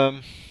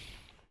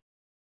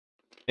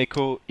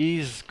 Echo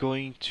is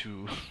going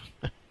to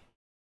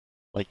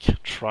like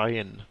try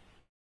and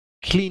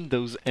clean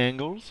those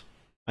angles.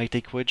 I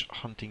take Wedge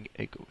hunting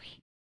Echo here.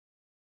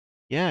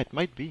 Yeah, it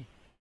might be.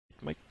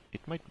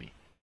 It might be.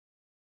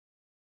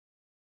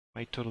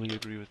 I totally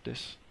agree with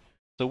this.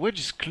 So we're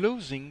just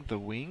closing the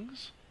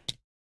wings.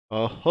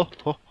 Oh ho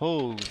ho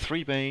ho!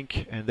 3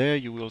 bank, and there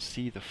you will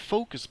see the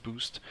focus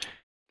boost.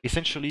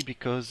 Essentially,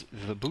 because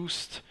the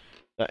boost,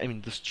 I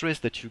mean, the stress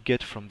that you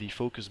get from the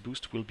focus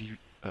boost will be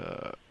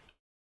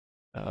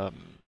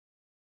um,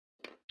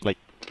 like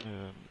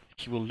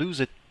he will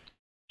lose it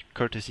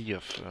courtesy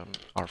of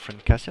our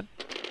friend Cassian.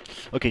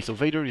 Okay, so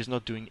Vader is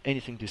not doing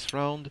anything this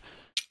round,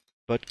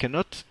 but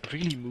cannot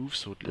really move,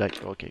 so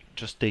like, okay,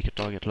 just take a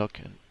target lock,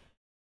 and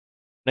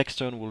next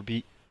turn will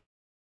be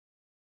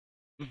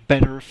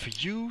better for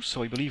you.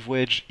 So I believe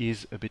Wedge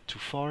is a bit too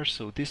far,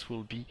 so this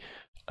will be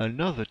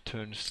another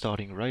turn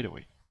starting right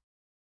away.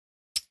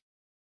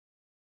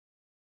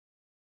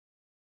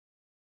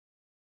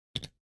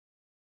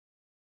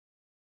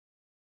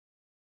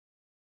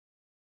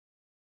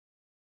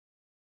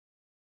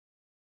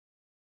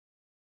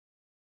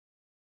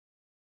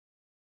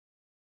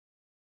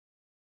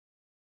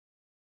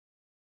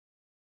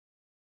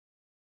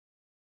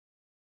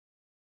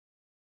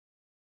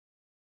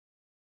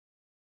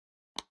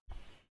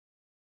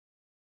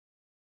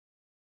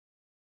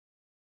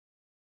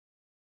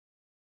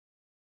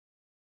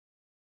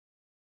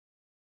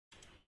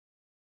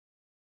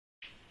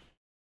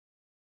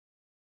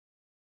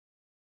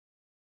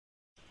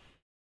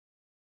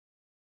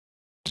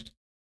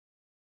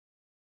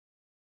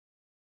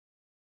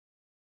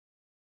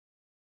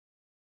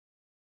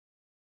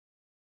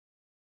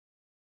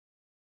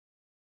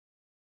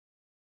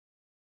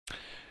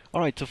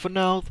 Alright, so for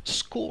now, the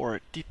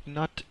score did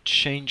not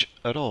change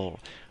at all.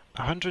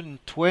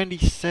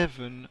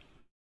 127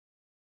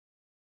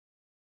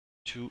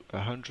 to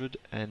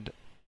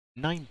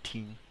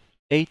 119.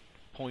 8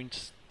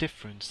 points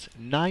difference,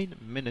 9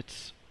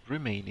 minutes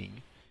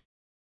remaining.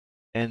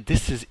 And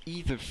this is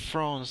either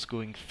France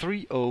going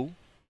 3-0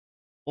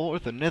 or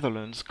the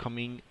Netherlands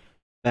coming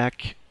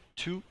back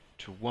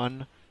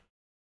 2-1.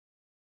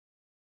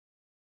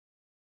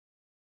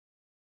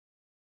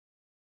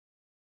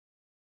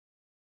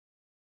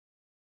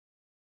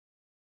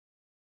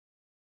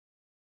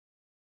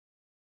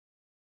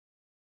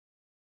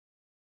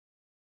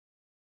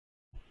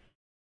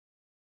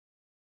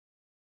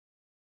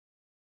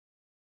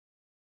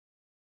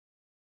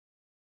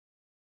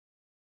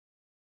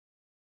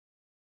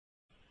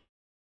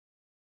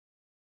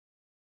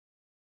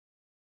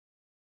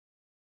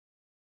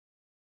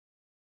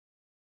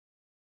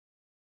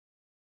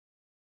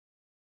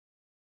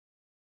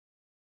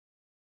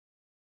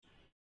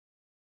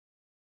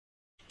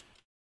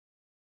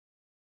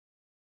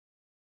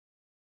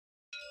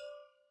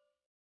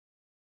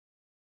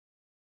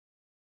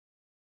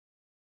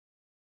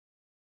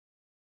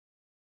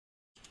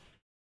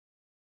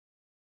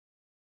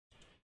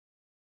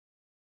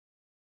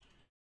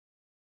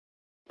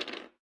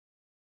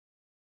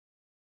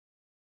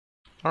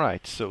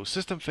 Alright, so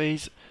system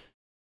phase,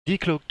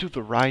 decloak to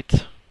the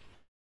right,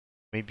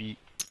 maybe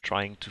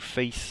trying to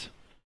face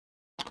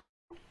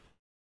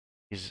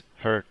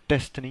her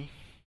destiny.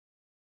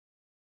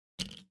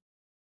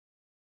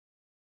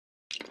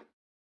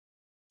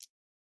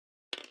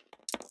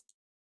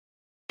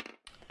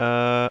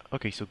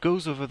 Okay, so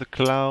goes over the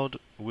cloud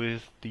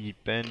with the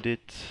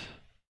bandit.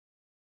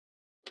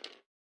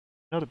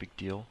 Not a big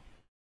deal.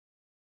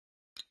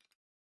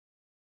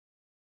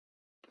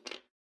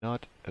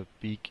 Not a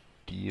big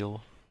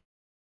deal.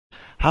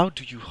 How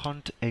do you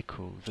hunt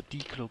Echo? The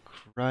decloak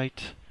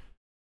right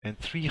and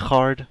 3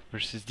 hard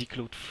versus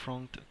decloak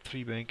front,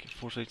 3 bank,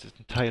 4 sides,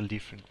 entirely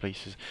different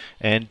places.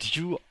 And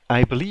you,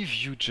 I believe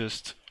you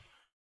just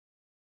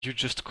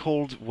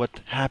called what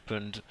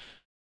happened.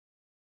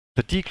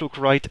 The decloak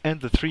right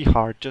and the 3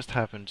 hard just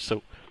happened.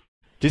 So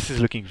this is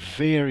looking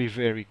very,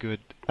 very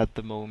good at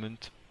the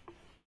moment.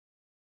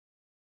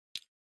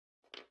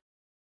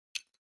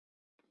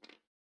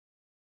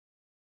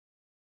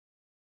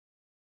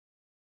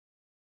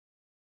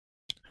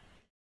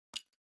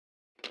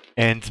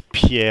 And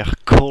Pierre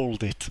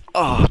called it.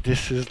 Ah, oh,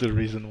 this is the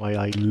reason why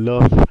I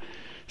love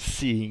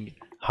seeing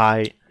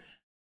high,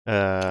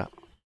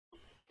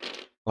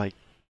 like,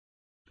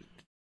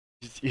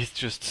 it's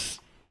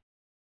just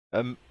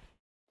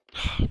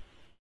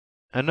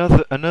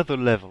another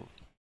level.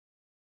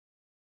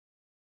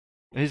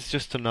 It's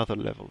just another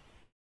level.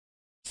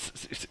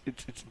 It's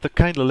the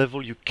kind of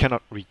level you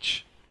cannot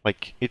reach.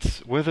 Like, it's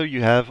whether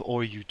you have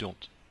or you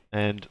don't.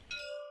 And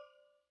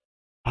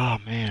ah,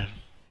 man.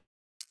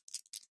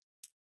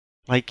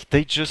 Like,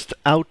 they just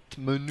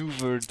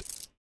outmaneuvered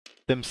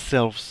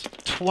themselves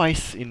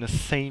twice in the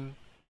same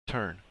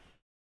turn.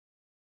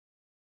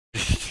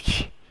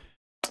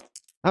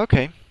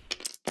 Okay.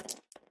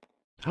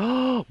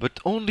 Oh, but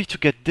only to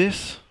get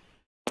this.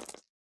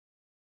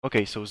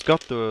 Okay, so it's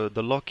got the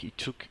lock he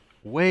took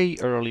way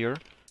earlier,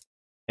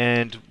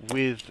 and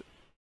with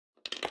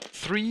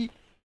 3,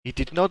 he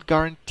did not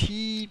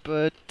guarantee,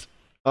 but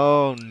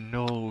oh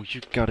no,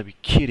 you gotta be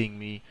kidding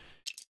me.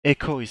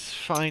 Echo is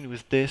fine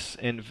with this,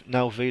 and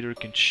now Vader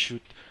can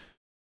shoot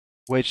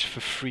Wedge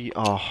for free.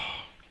 Oh.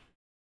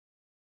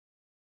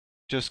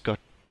 just got...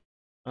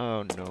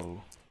 Oh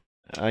no.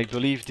 I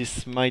believe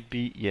this might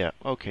be... Yeah,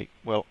 okay,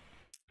 well,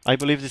 I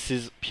believe this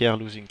is Pierre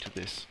losing to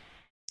this.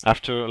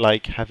 After,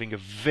 like, having a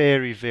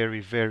very,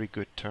 very, very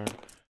good turn,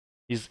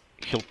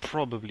 he'll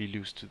probably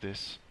lose to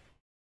this.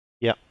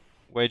 Yeah,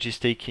 Wedge is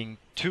taking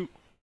 2.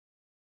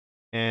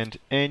 And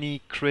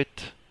any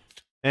crit...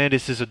 And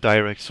this is a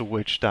direct, so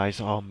Wedge dies.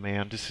 Oh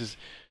man, this is...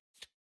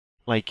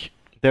 Like,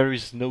 there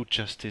is no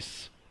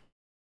justice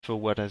for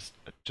what has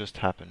just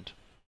happened.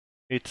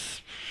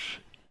 It's...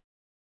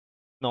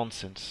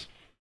 nonsense.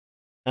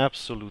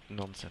 Absolute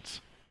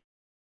nonsense.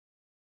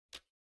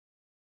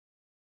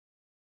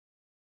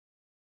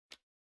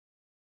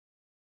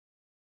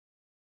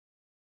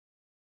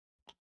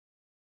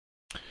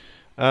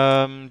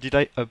 Did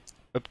I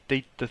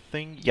update the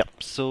thing?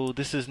 Yep, so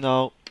this is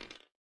now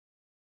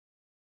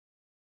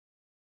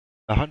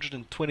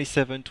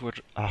 127 to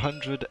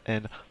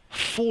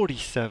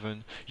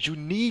 147. You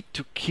need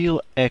to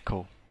kill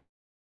Echo.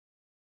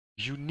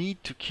 You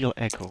need to kill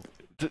Echo.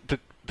 The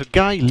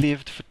guy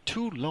lived for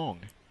too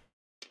long.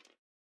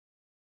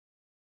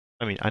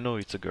 I mean, I know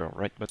it's a girl,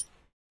 right? But...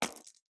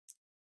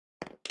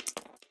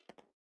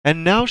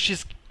 And now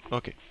she's...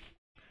 Okay.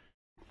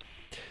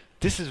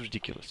 This is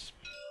ridiculous.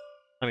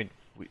 I mean,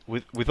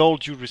 with all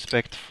due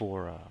respect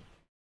for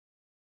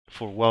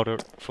Wouter,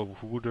 for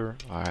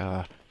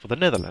the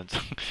Netherlands,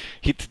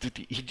 he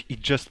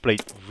just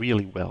played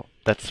really well.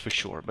 That's for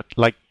sure. But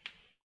like,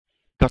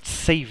 got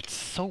saved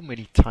so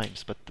many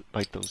times,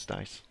 by those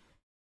dice.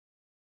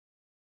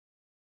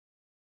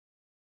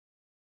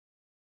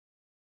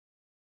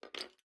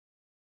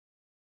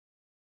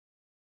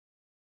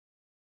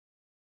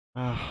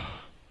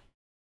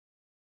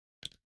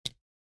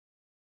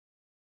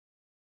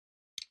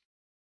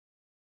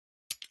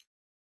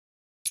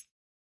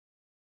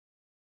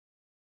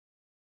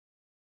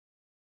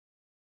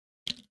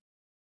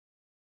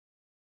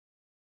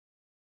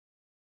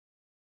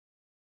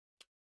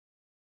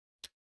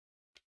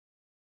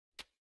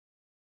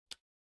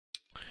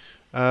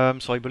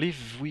 So I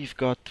believe we've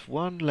got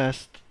one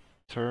last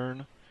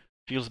turn.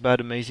 Feels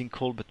bad, amazing,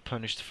 cold, but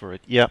punished for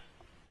it. Yeah.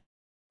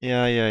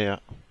 Yeah.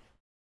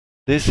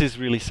 This is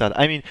really sad.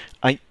 I mean,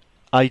 I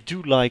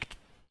do like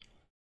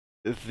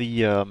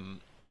the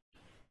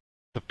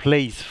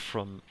plays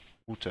from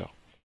Wouter.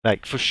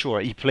 Like, for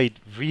sure, he played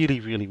really,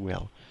 really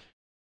well.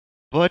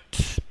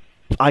 But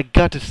I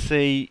gotta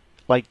say,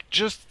 like,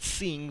 just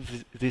seeing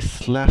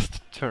this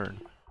last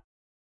turn,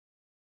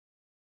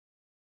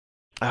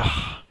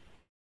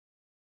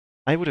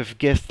 I would have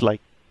guessed, like,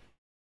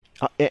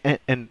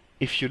 and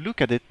if you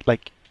look at it,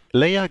 like,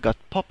 Leia got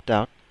popped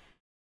out.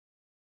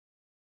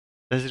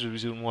 That is the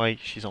reason why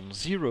she's on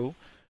 0.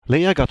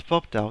 Leia got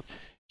popped out.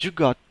 You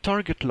got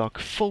target lock,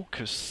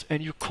 focus,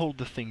 and you called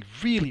the thing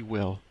really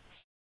well.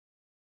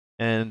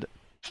 And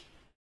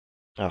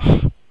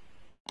yeah,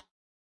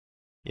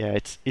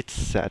 it's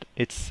sad.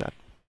 It's sad.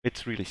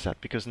 It's really sad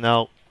because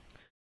now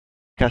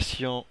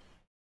Cassian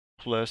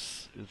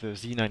plus the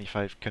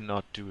Z95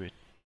 cannot do it.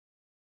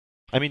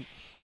 I mean,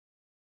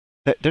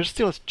 there's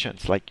still a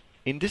chance. Like,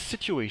 in this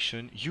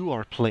situation, you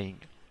are playing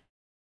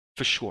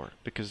for sure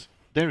because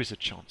there is a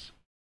chance.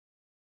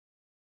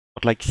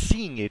 But like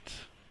seeing it,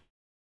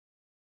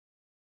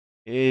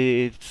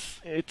 it's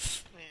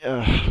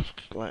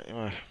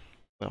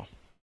well,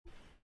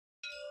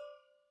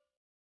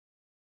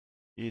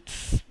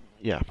 it's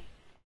yeah.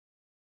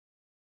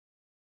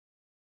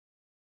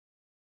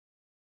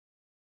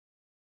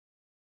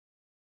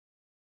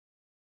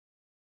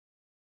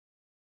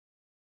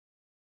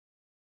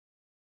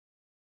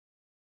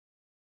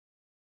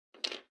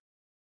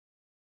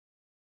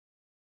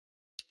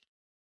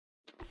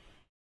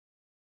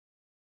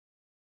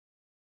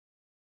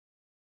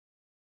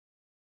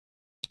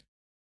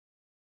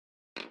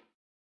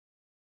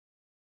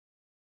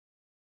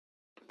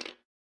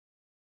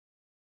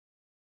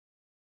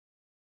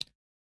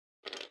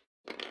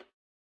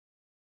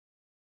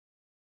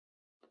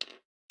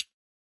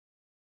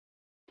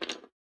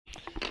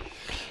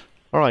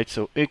 Alright,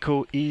 so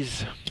Echo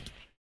is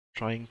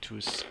trying to,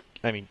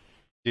 I mean,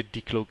 did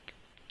decloak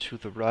to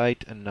the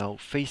right and now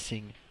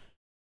facing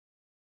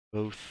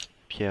both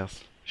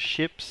Pierre's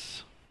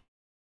ships.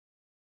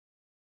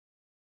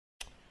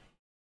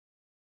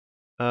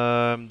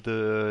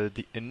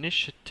 The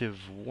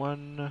initiative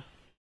one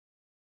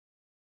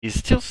is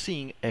still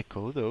seeing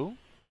Echo though.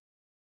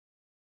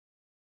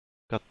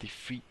 Got the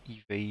free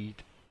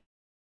evade.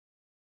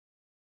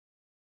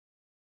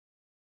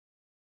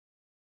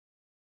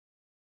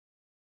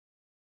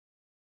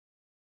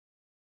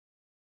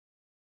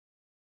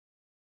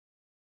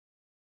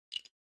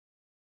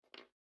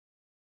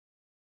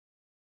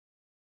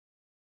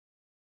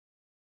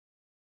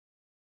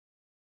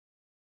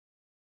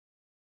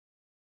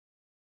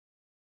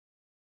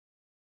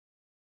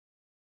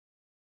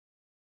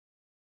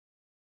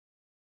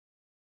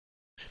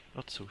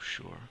 Not so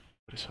sure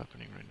what is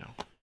happening right now.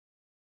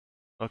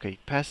 Okay,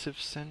 passive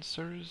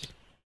sensors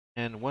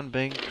and one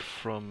bank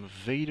from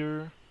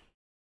Vader.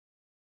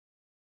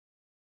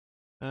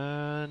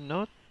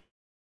 Not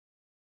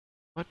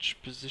much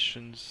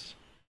positions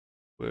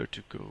where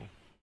to go.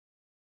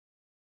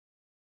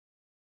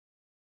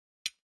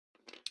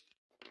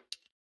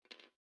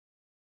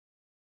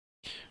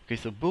 Okay,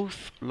 so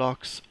both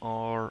locks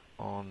are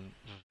on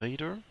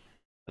Vader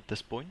at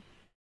this point.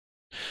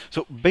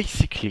 So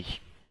basically,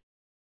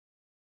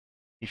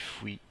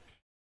 if we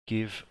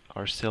give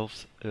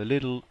ourselves a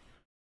little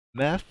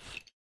math,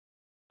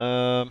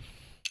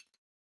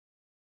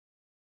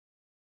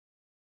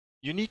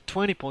 you need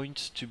 20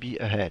 points to be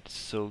ahead.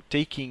 So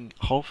taking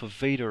half of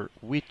Vader,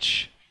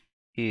 which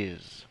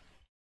is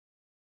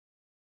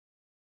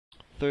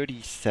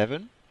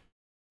 37,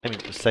 I mean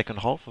the second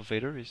half of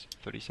Vader is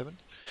 37,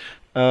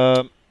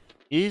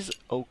 is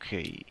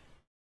okay.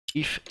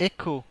 If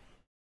Echo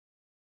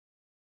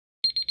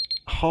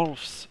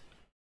halves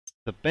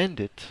the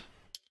Bandit,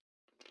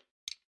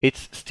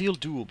 it's still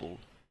doable.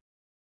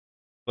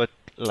 But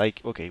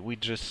like, okay, we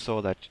just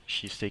saw that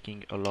she's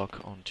taking a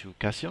lock onto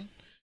Cassian.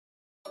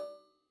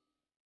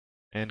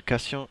 And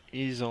Cassian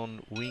is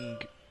on wing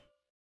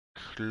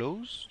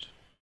closed.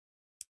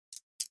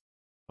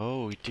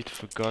 Oh, he did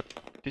forget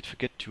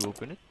to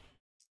open it.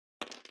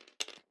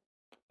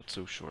 Not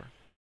so sure.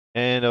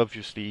 And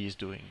obviously he's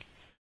doing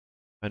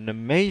an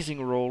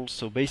amazing roll,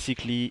 so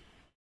basically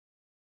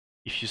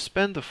if you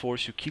spend the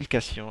force, you kill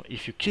Cassian.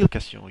 If you kill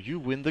Cassian, you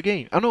win the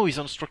game. Oh no, he's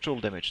on structural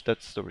damage,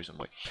 that's the reason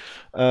why.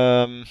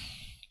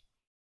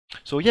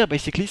 So yeah,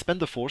 basically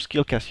spend the force,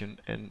 kill Cassian,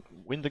 and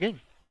win the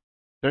game.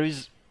 There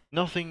is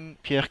nothing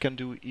Pierre can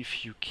do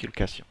if you kill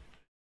Cassian.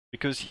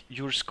 Because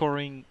you're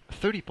scoring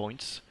 30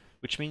 points,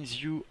 which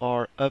means you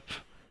are up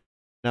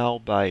now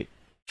by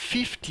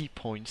 50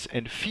 points,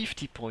 and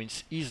 50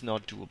 points is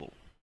not doable.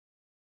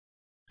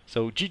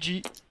 So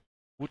GG,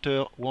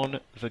 Wouter won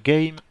the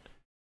game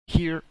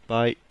here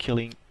by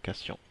killing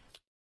Cassian.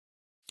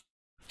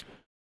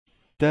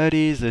 That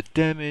is a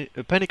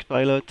panicked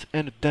pilot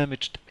and a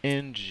damaged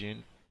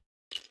engine.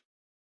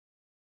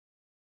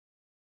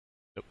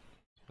 Nope,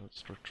 not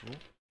structural.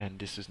 And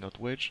this is not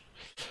wedge.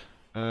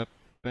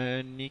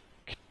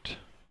 Panicked,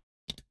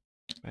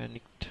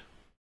 and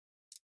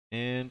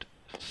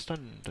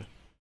stunned.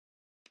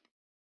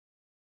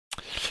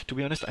 To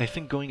be honest, I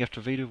think going after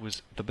Vader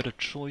was the better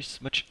choice,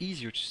 much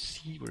easier to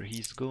see where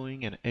he's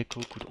going, and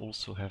Echo could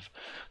also have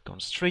gone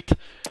straight.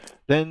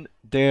 Then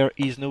there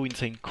is no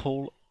insane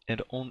call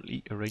and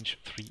only a range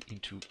 3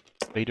 into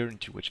Vader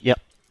into which, yeah,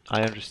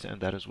 I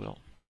understand that as well.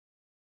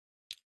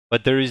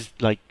 But there is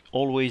like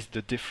always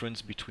the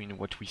difference between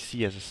what we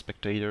see as a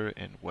spectator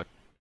and what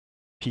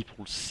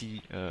people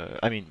see,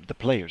 I mean the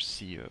players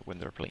see when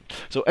they're playing.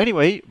 So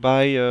anyway,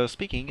 by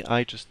speaking,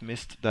 I just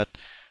missed that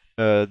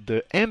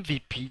the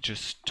MVP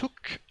just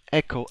took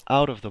Echo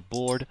out of the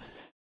board,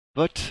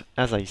 but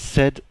as I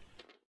said,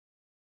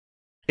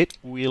 it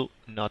will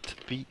not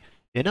be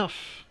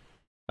enough.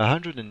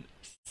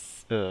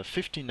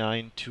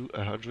 159 to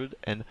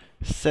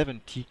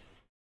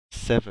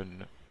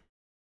 177.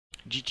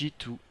 GG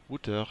to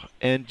Wouter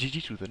and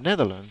GG to the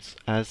Netherlands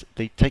as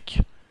they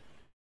take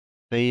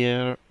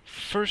their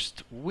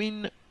first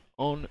win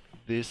on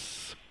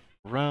this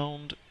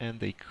round, and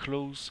they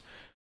close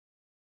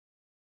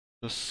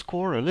the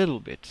score a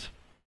little bit.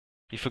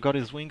 He forgot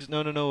his wings.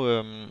 No.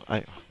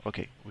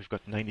 Okay, we've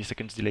got 90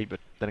 seconds delay, but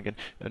then again,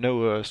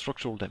 no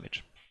structural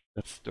damage.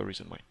 That's the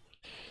reason why.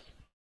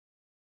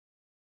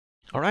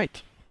 All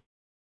right.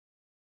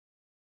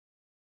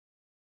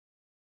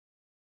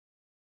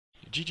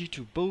 GG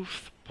to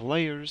both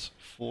players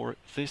for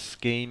this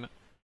game.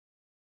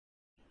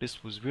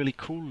 This was really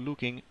cool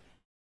looking.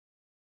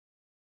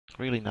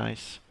 Really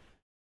nice.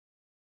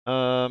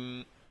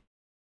 Although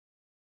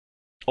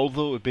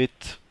a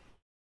bit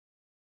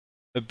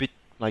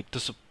like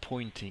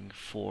disappointing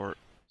for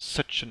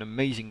such an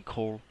amazing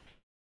call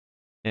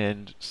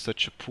and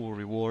such a poor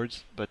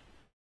rewards, but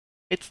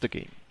it's the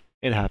game.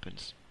 It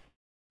happens.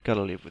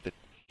 Gotta live with it.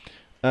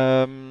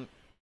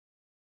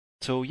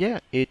 So yeah,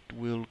 it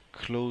will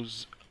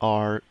close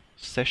our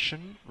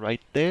session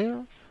right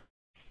there.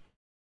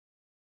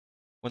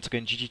 Once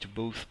again, GG to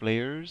both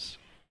players.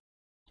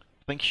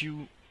 Thank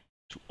you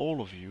to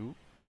all of you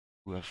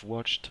who have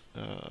watched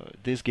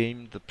this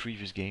game, the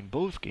previous game,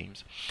 both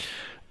games.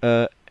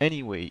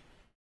 Anyway,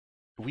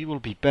 we will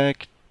be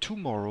back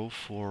tomorrow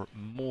for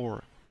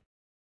more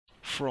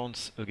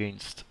France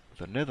against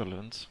the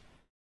Netherlands.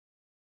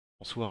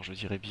 Bonsoir, je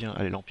dirais bien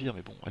allez l'Empire,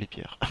 mais bon, allez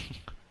Pierre.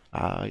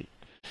 Aïe.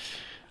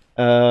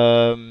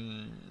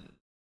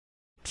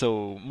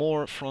 So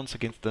more France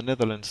against the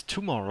Netherlands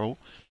tomorrow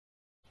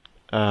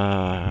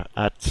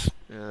at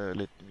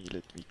let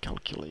me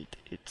calculate.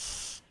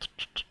 It's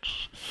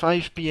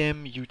 5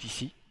 p.m.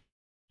 UTC.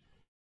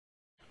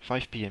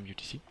 5 p.m.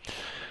 UTC.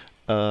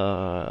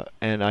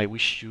 And I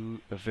wish you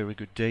a very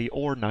good day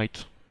or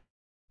night.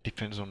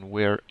 Depends on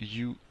where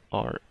you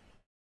are.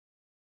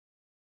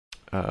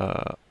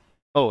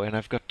 Oh, and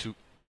I've got to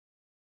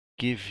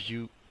give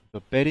you the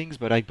bettings,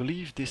 but I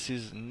believe this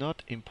is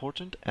not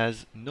important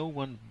as no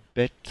one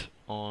bet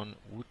on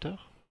Wouter.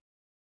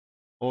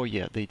 Oh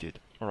yeah, they did.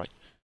 Alright,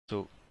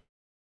 so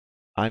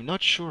I'm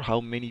not sure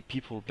how many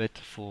people bet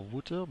for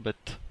Wouter,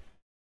 but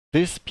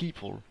these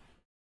people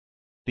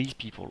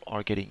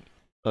are getting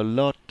a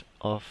lot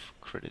of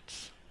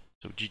credits.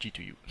 So GG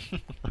to you.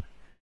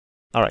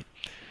 Alright.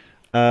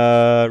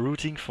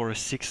 Rooting for a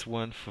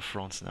 6-1 for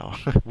France now.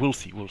 We'll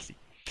see, we'll see.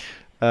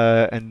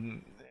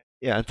 And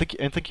yeah,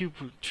 and thank you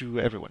to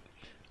everyone.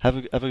 Have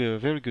a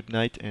very good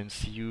night and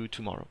see you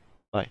tomorrow.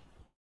 Bye.